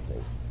 or 11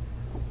 things,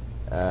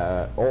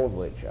 all of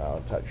which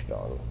are touched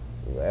on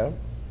there,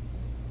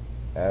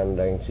 and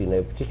I can see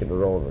no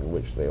particular order in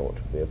which they ought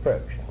to be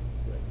approached.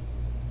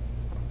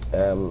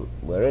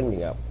 We're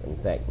ending up, in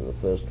fact, with the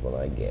first one,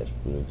 I guess,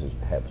 because it is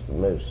perhaps the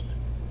most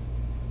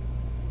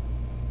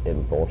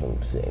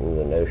important thing,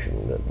 the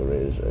notion that there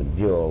is a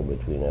dual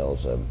between L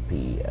sub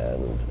P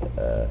and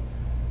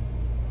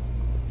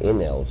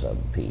in L sub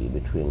P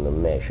between the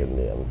mesh and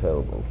the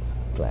unfoldment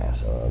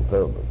class or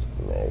unfoldment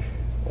mesh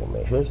or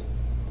meshes.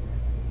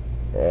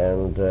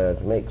 And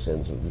to make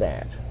sense of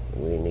that,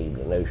 we need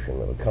the notion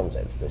of a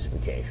concept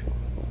specification,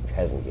 which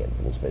hasn't yet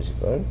been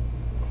specified.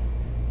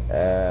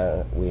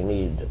 We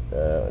need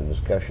a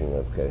discussion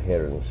of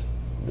coherence,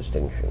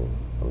 distinction,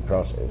 and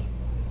process,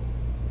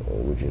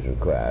 which is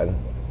required.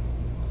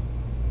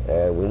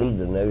 We need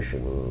the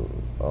notion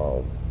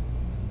of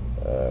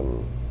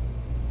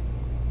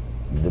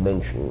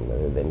dimension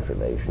of event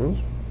relations,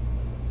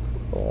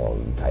 or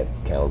type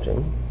of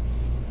counting.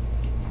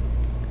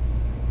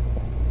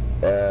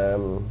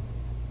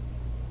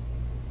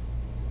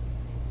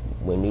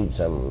 We need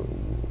some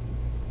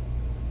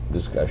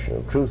discussion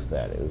of truth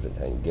values that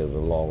kind of goes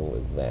along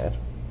with that.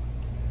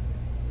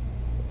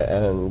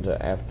 And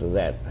after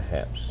that,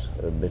 perhaps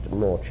a bit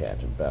more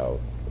chat about,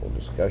 or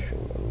discussion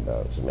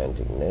about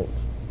semantic nets.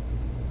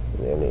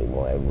 The only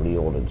one I've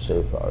reordered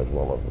so far is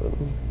one of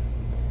them.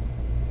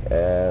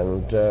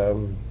 And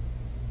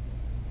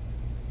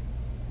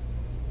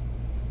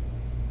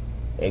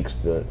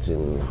experts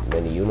in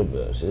many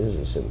universes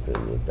is simply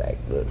the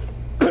fact that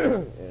in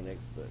an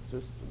expert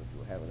system, if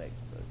you have an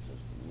expert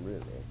system,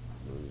 really,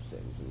 there is a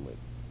sense in which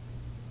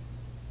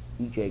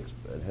each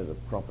expert has a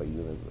proper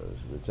universe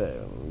of its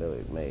own, though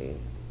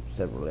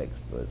several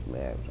experts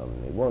may act on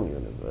only one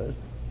universe,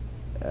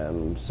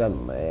 and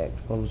some may act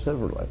upon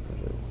several, I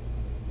presume.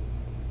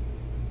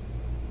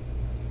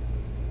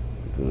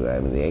 Because I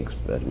mean, the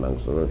expert,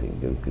 amongst other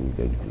things, can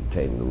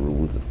contain the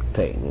rules that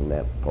pertain in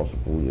that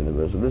possible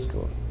universe of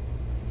discourse,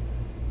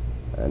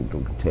 and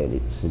to contain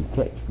its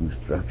syntactical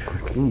structure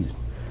at least,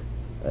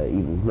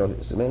 even not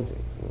its semantics.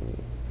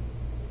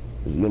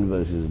 Because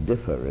universes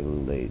differ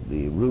in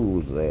the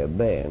rules they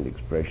obey, and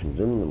expressions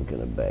in them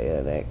can obey,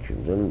 and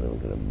actions in them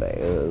can obey,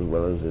 as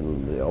well as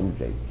in the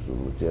objects or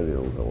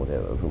materials or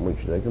whatever from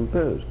which they're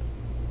composed.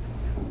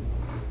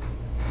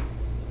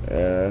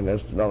 And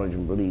as to knowledge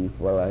and belief,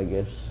 well, I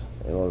guess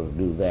in order to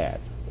do that,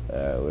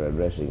 we're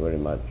addressing very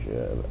much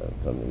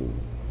something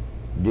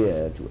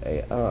dear to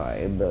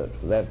AI, but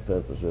for that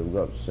purpose we've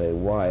got to say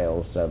why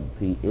L sub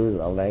p is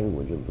a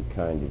language of the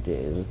kind it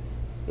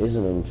is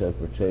an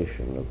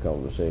interpretation of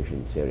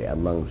conversation theory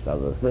amongst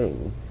other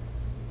things,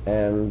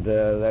 and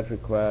that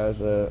requires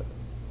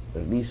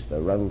at least a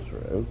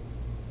run-through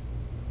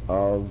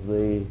of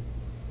the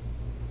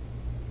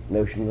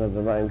notions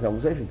underlying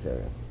conversation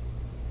theory.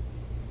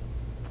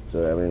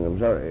 So, I mean, I'm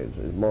sorry, it's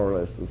more or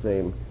less the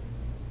same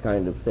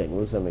kind of thing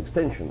with some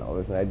extension of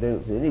it, and I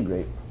don't see any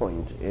great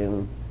point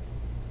in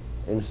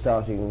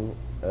starting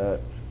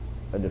at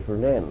a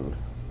different end.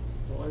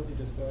 So why don't you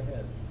just go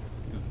ahead,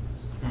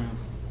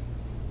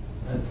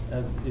 Yeah.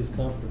 as is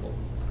comfortable?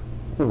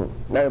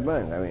 Never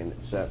mind. I mean,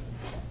 it's,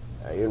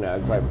 you're now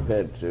quite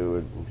prepared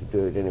to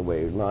do it any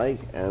way you like,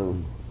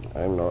 and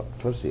I'm not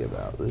fussy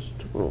about this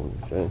at all.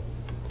 So,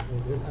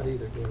 You're not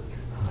either, good.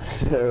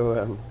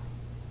 so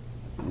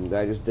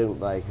I just don't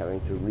like having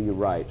to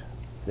rewrite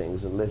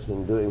things unless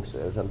in doing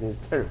so something's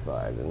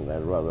terrified, and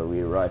I'd rather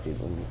rewrite it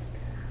than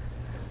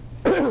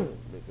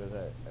because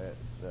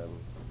it's,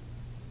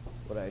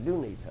 what I do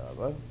need,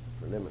 however,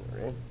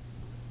 preliminary,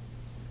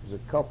 is a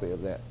copy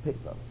of that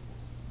paper.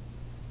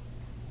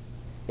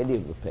 Any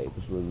of the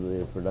papers with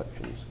the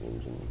production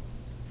schemes in them.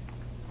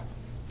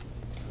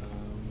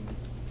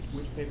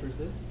 Which paper is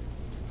this?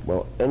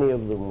 Well, any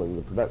of them with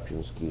the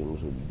production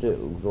schemes would do,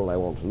 because all I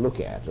want to look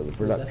at are the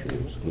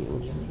production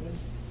schemes.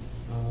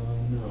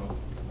 No.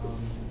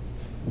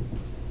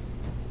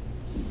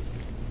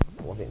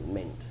 What it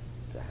meant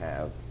to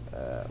have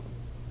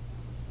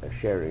a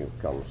sharing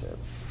of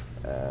concepts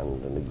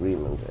and an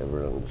agreement,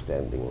 ever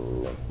understanding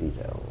in enough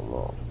detail or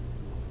not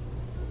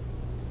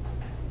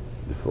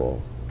before.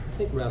 I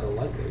think rather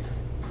lightly,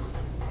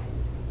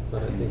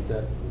 but I think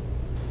that,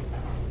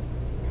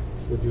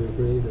 would you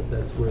agree that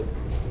that's worth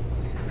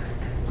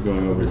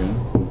Going over again?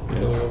 Yes.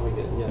 going over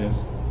again? Yes. Yes.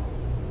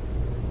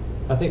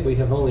 I think we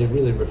have only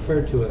really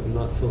referred to it and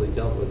not fully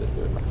dealt with it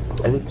here.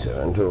 I think so,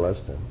 until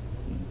last time.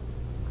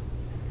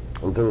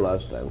 Until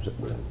last time. So,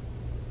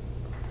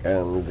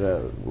 and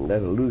that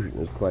illusion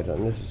is quite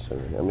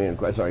unnecessary. I mean,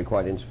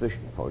 quite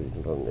insufficient. Probably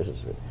not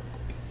unnecessary.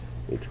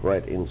 It's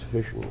quite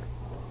insufficient.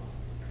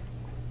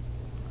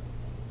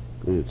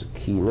 It's a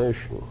key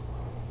notion.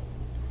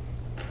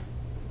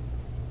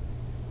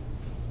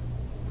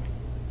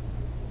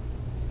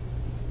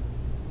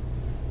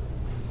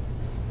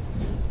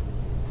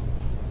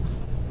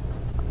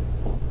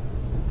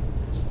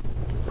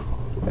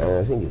 And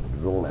I think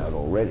it's drawn out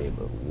already,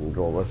 but we can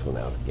draw this one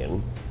out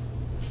again.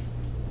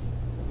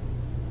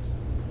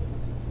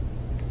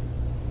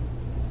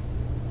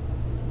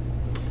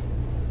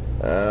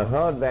 A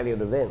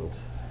hard-valued event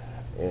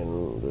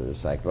in the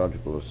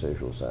psychological or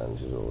social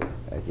sciences, or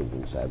I think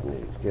in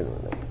cybernetics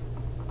generally,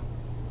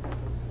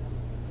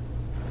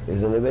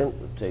 is an event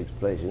that takes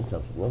place in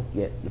something not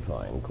yet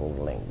defined called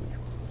language.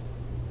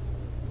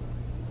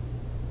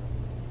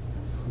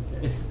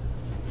 Okay.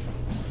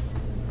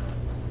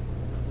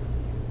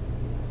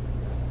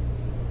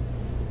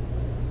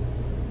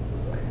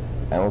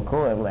 I will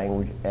call that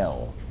language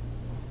L.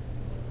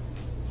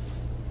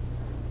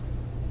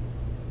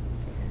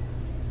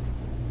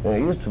 It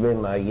used to be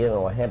my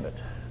habit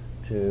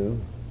to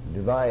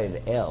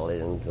divide L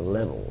into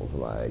levels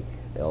like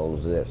L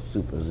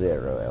super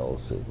 0, L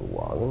super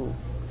 1.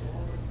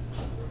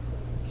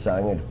 So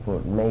I'm going to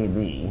put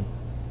maybe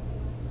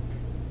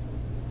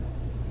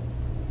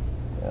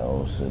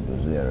L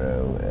super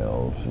 0,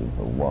 L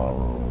super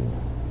 1,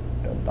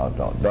 dot, dot,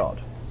 dot, dot.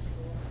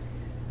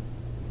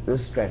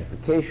 This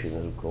stratification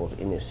is, of course,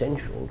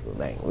 inessential to a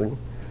language.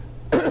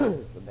 The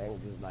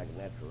language is like a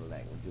natural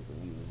language. You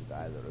can use it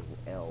either as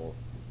an L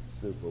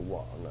super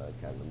 1,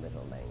 a kind of meta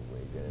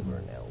language, over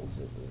an L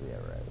super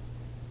 0.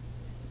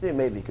 It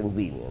may be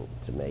convenient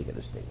to make a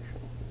distinction,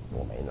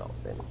 or may not.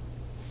 Then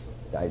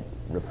I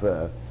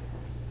refer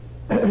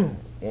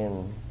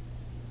in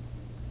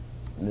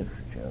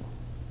literature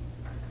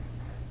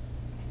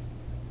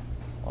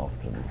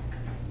often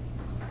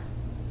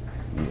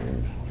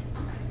used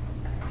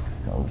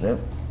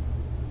concept,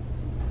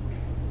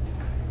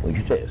 which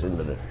it is in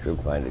the literature. You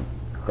find it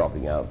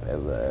cropping up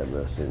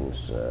ever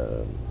since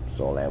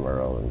Saul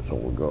Amaral and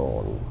Saul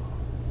Gorn,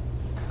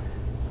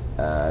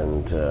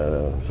 and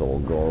Saul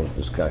Gorn's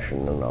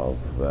discussion of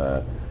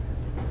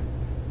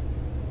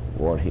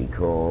what he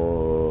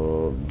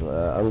called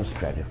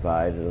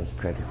unstratified and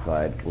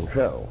stratified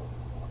control.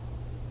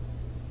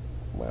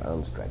 Where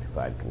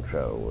unstratified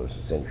control was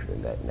essentially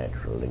that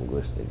natural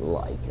linguistic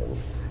like, and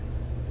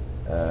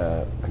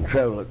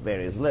control at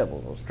various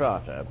levels or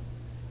strata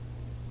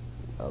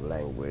of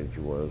language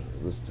was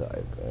this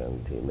type,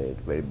 and he made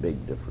very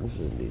big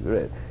differences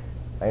indeed.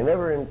 I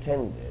never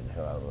intended,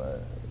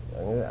 however,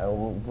 I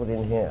will put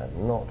in here,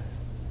 not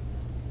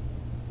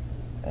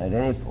at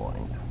any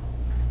point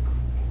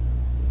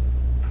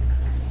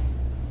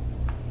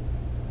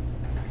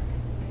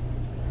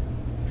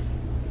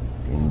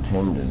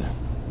intended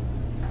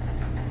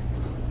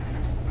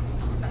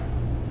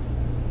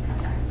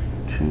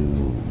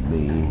to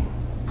be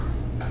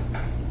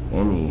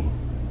any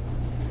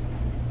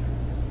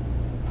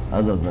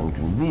other than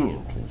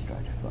conveniently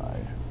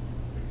stratified.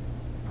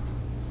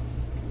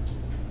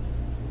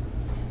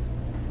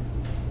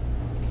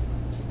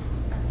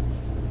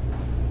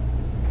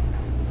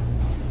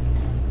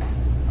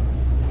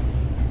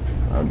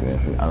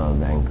 Other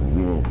than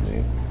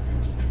conveniently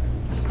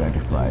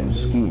stratified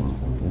scheme,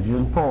 which is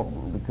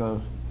important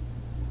because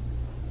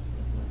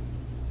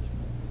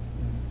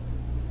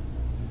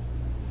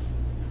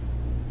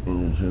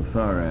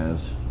insofar as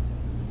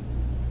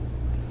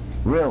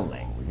real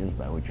languages,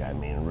 by which I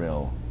mean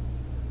real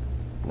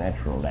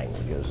natural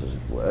languages, as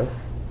it were,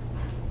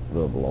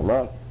 verbal or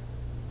not,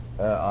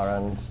 are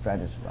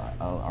unstratified.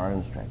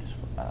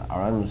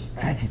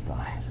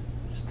 Stratified.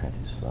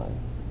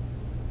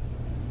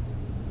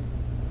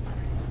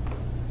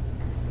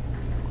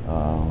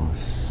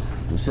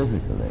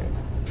 Specifically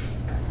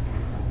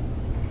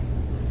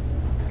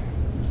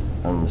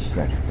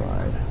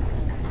unstratified.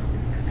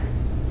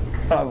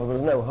 However,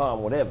 there's no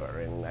harm whatever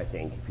in, I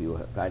think, if you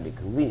find it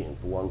convenient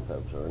for one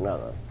purpose or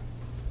another,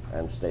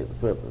 and state the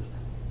purpose,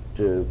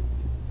 to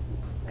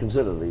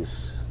consider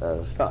these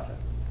strata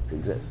to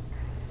exist.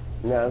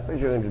 Now, if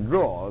you're going to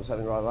draw,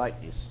 something rather like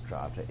this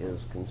strata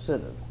is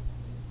considered.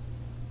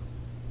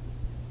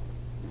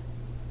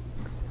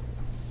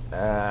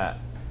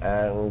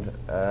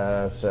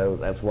 So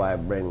that's why I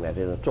bring that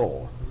in at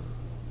all.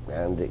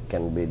 And it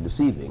can be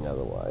deceiving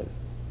otherwise.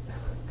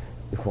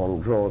 If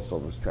one draws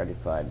sort of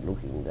stratified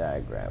looking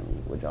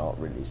diagrams which aren't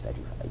really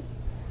stratified.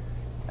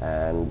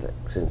 And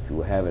since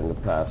you have in the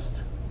past,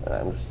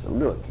 and still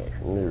do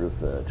occasionally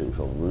refer to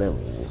sort of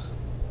levels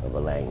of a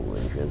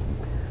language, as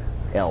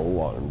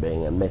L1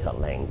 being a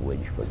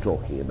meta-language for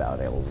talking about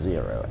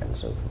L0 and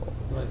so forth.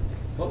 Right.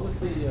 What was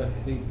the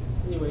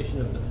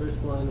continuation of the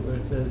first line where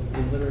it says,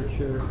 in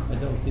literature, I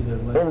don't see their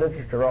In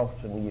literature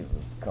often used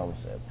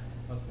concept.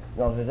 Okay.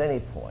 Not at any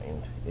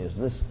point is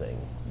this thing,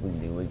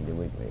 wiggly, wiggly,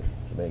 wiggly,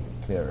 to make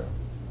it clearer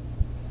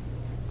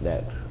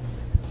that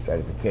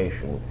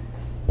stratification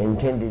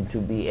intended to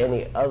be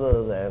any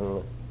other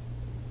than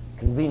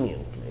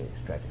conveniently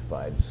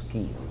stratified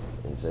scheme,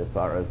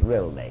 insofar as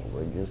real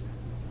languages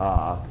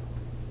are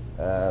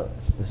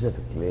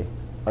specifically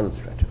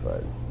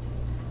unstratified.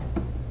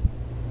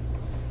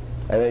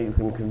 I know you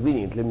can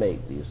conveniently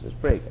make these as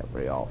breakup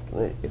very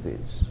often if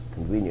it's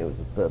convenient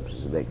for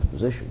purposes of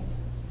exposition.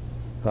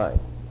 Fine.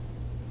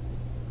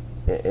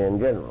 In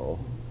general,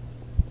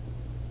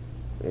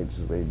 it's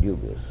very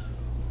dubious.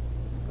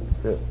 It's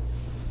good.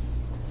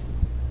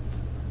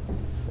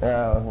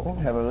 Now,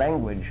 we have a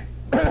language,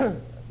 a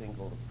thing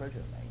called a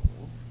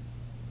proto-language.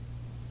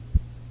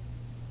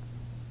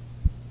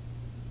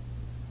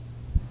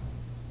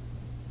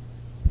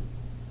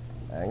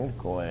 I'm going to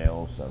call it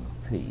L sub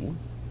P.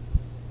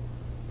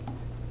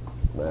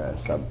 Where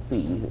sub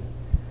P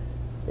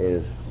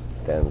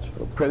stands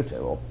for proto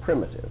or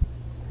primitive.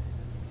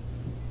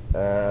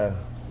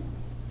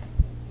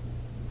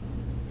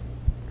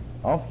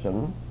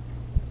 Often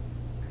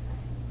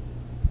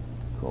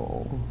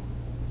called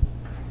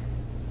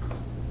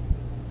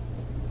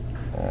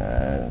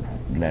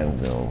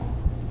Glanville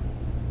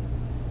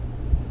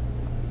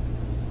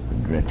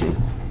Pedretti,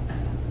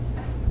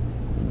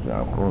 for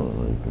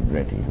example,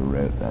 Pedretti who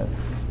wrote that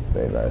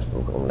very nice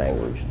book on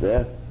language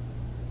there.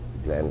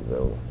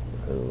 Glanville,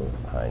 who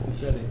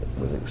Heinz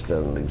was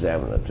external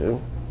examiner to.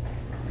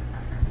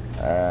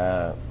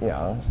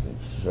 Yeah,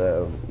 it's,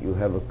 you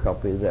have a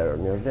copy there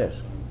on your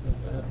desk. Yes,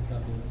 I have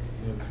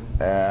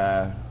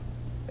a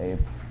copy. A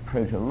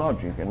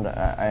protologic, and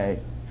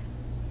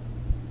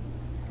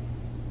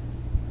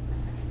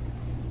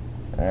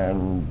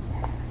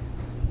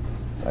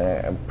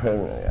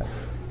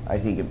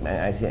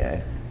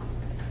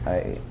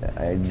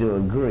I do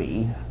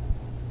agree,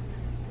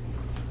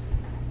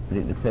 but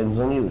it depends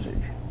on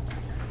usage.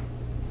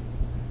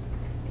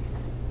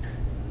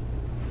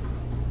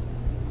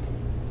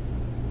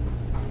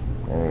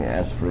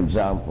 As for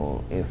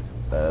example, if,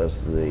 as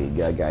the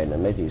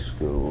Gagainameti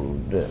school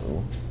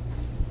do,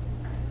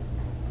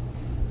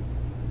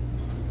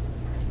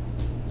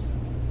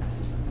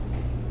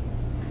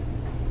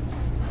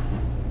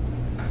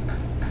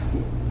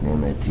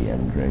 Nemeti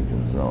and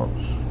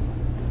Dragazos,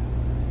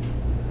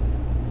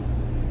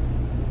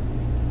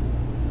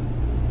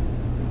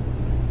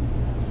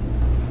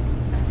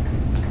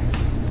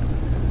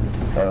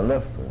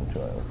 left for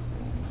enjoyment.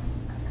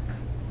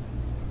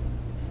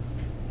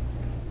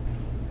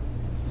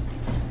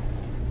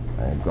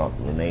 I've got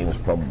the names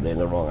probably in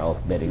the wrong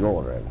alphabetic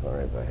order, I'm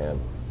sorry if I have.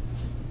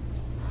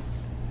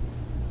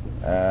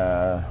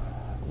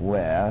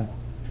 Where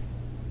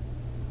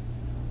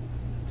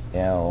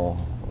L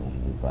is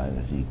defined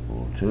as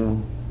equal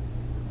to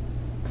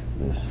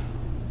this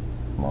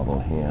model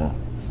here.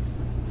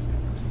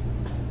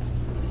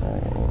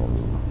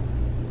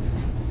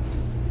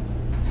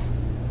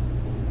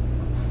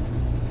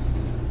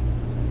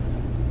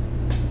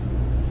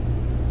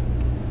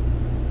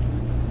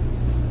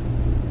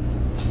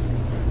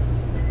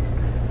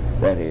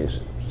 That is,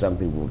 some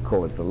people would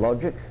call it a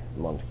logic.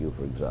 Montague,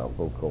 for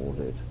example, called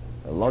it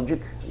a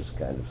logic, this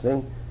kind of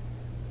thing.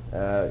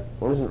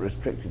 one isn't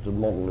restricted to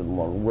model in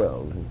one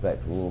world. In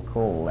fact, we will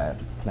call that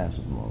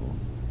placid model.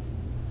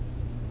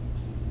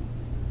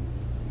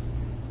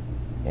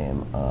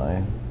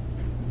 MI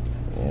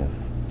if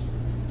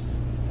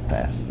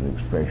passive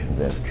expressions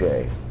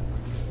Fj.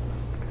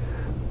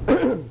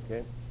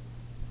 Okay.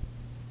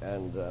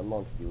 And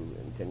Montague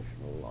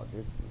intentional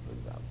logic, for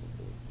example,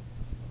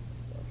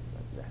 something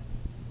like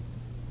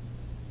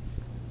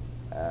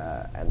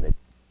that. And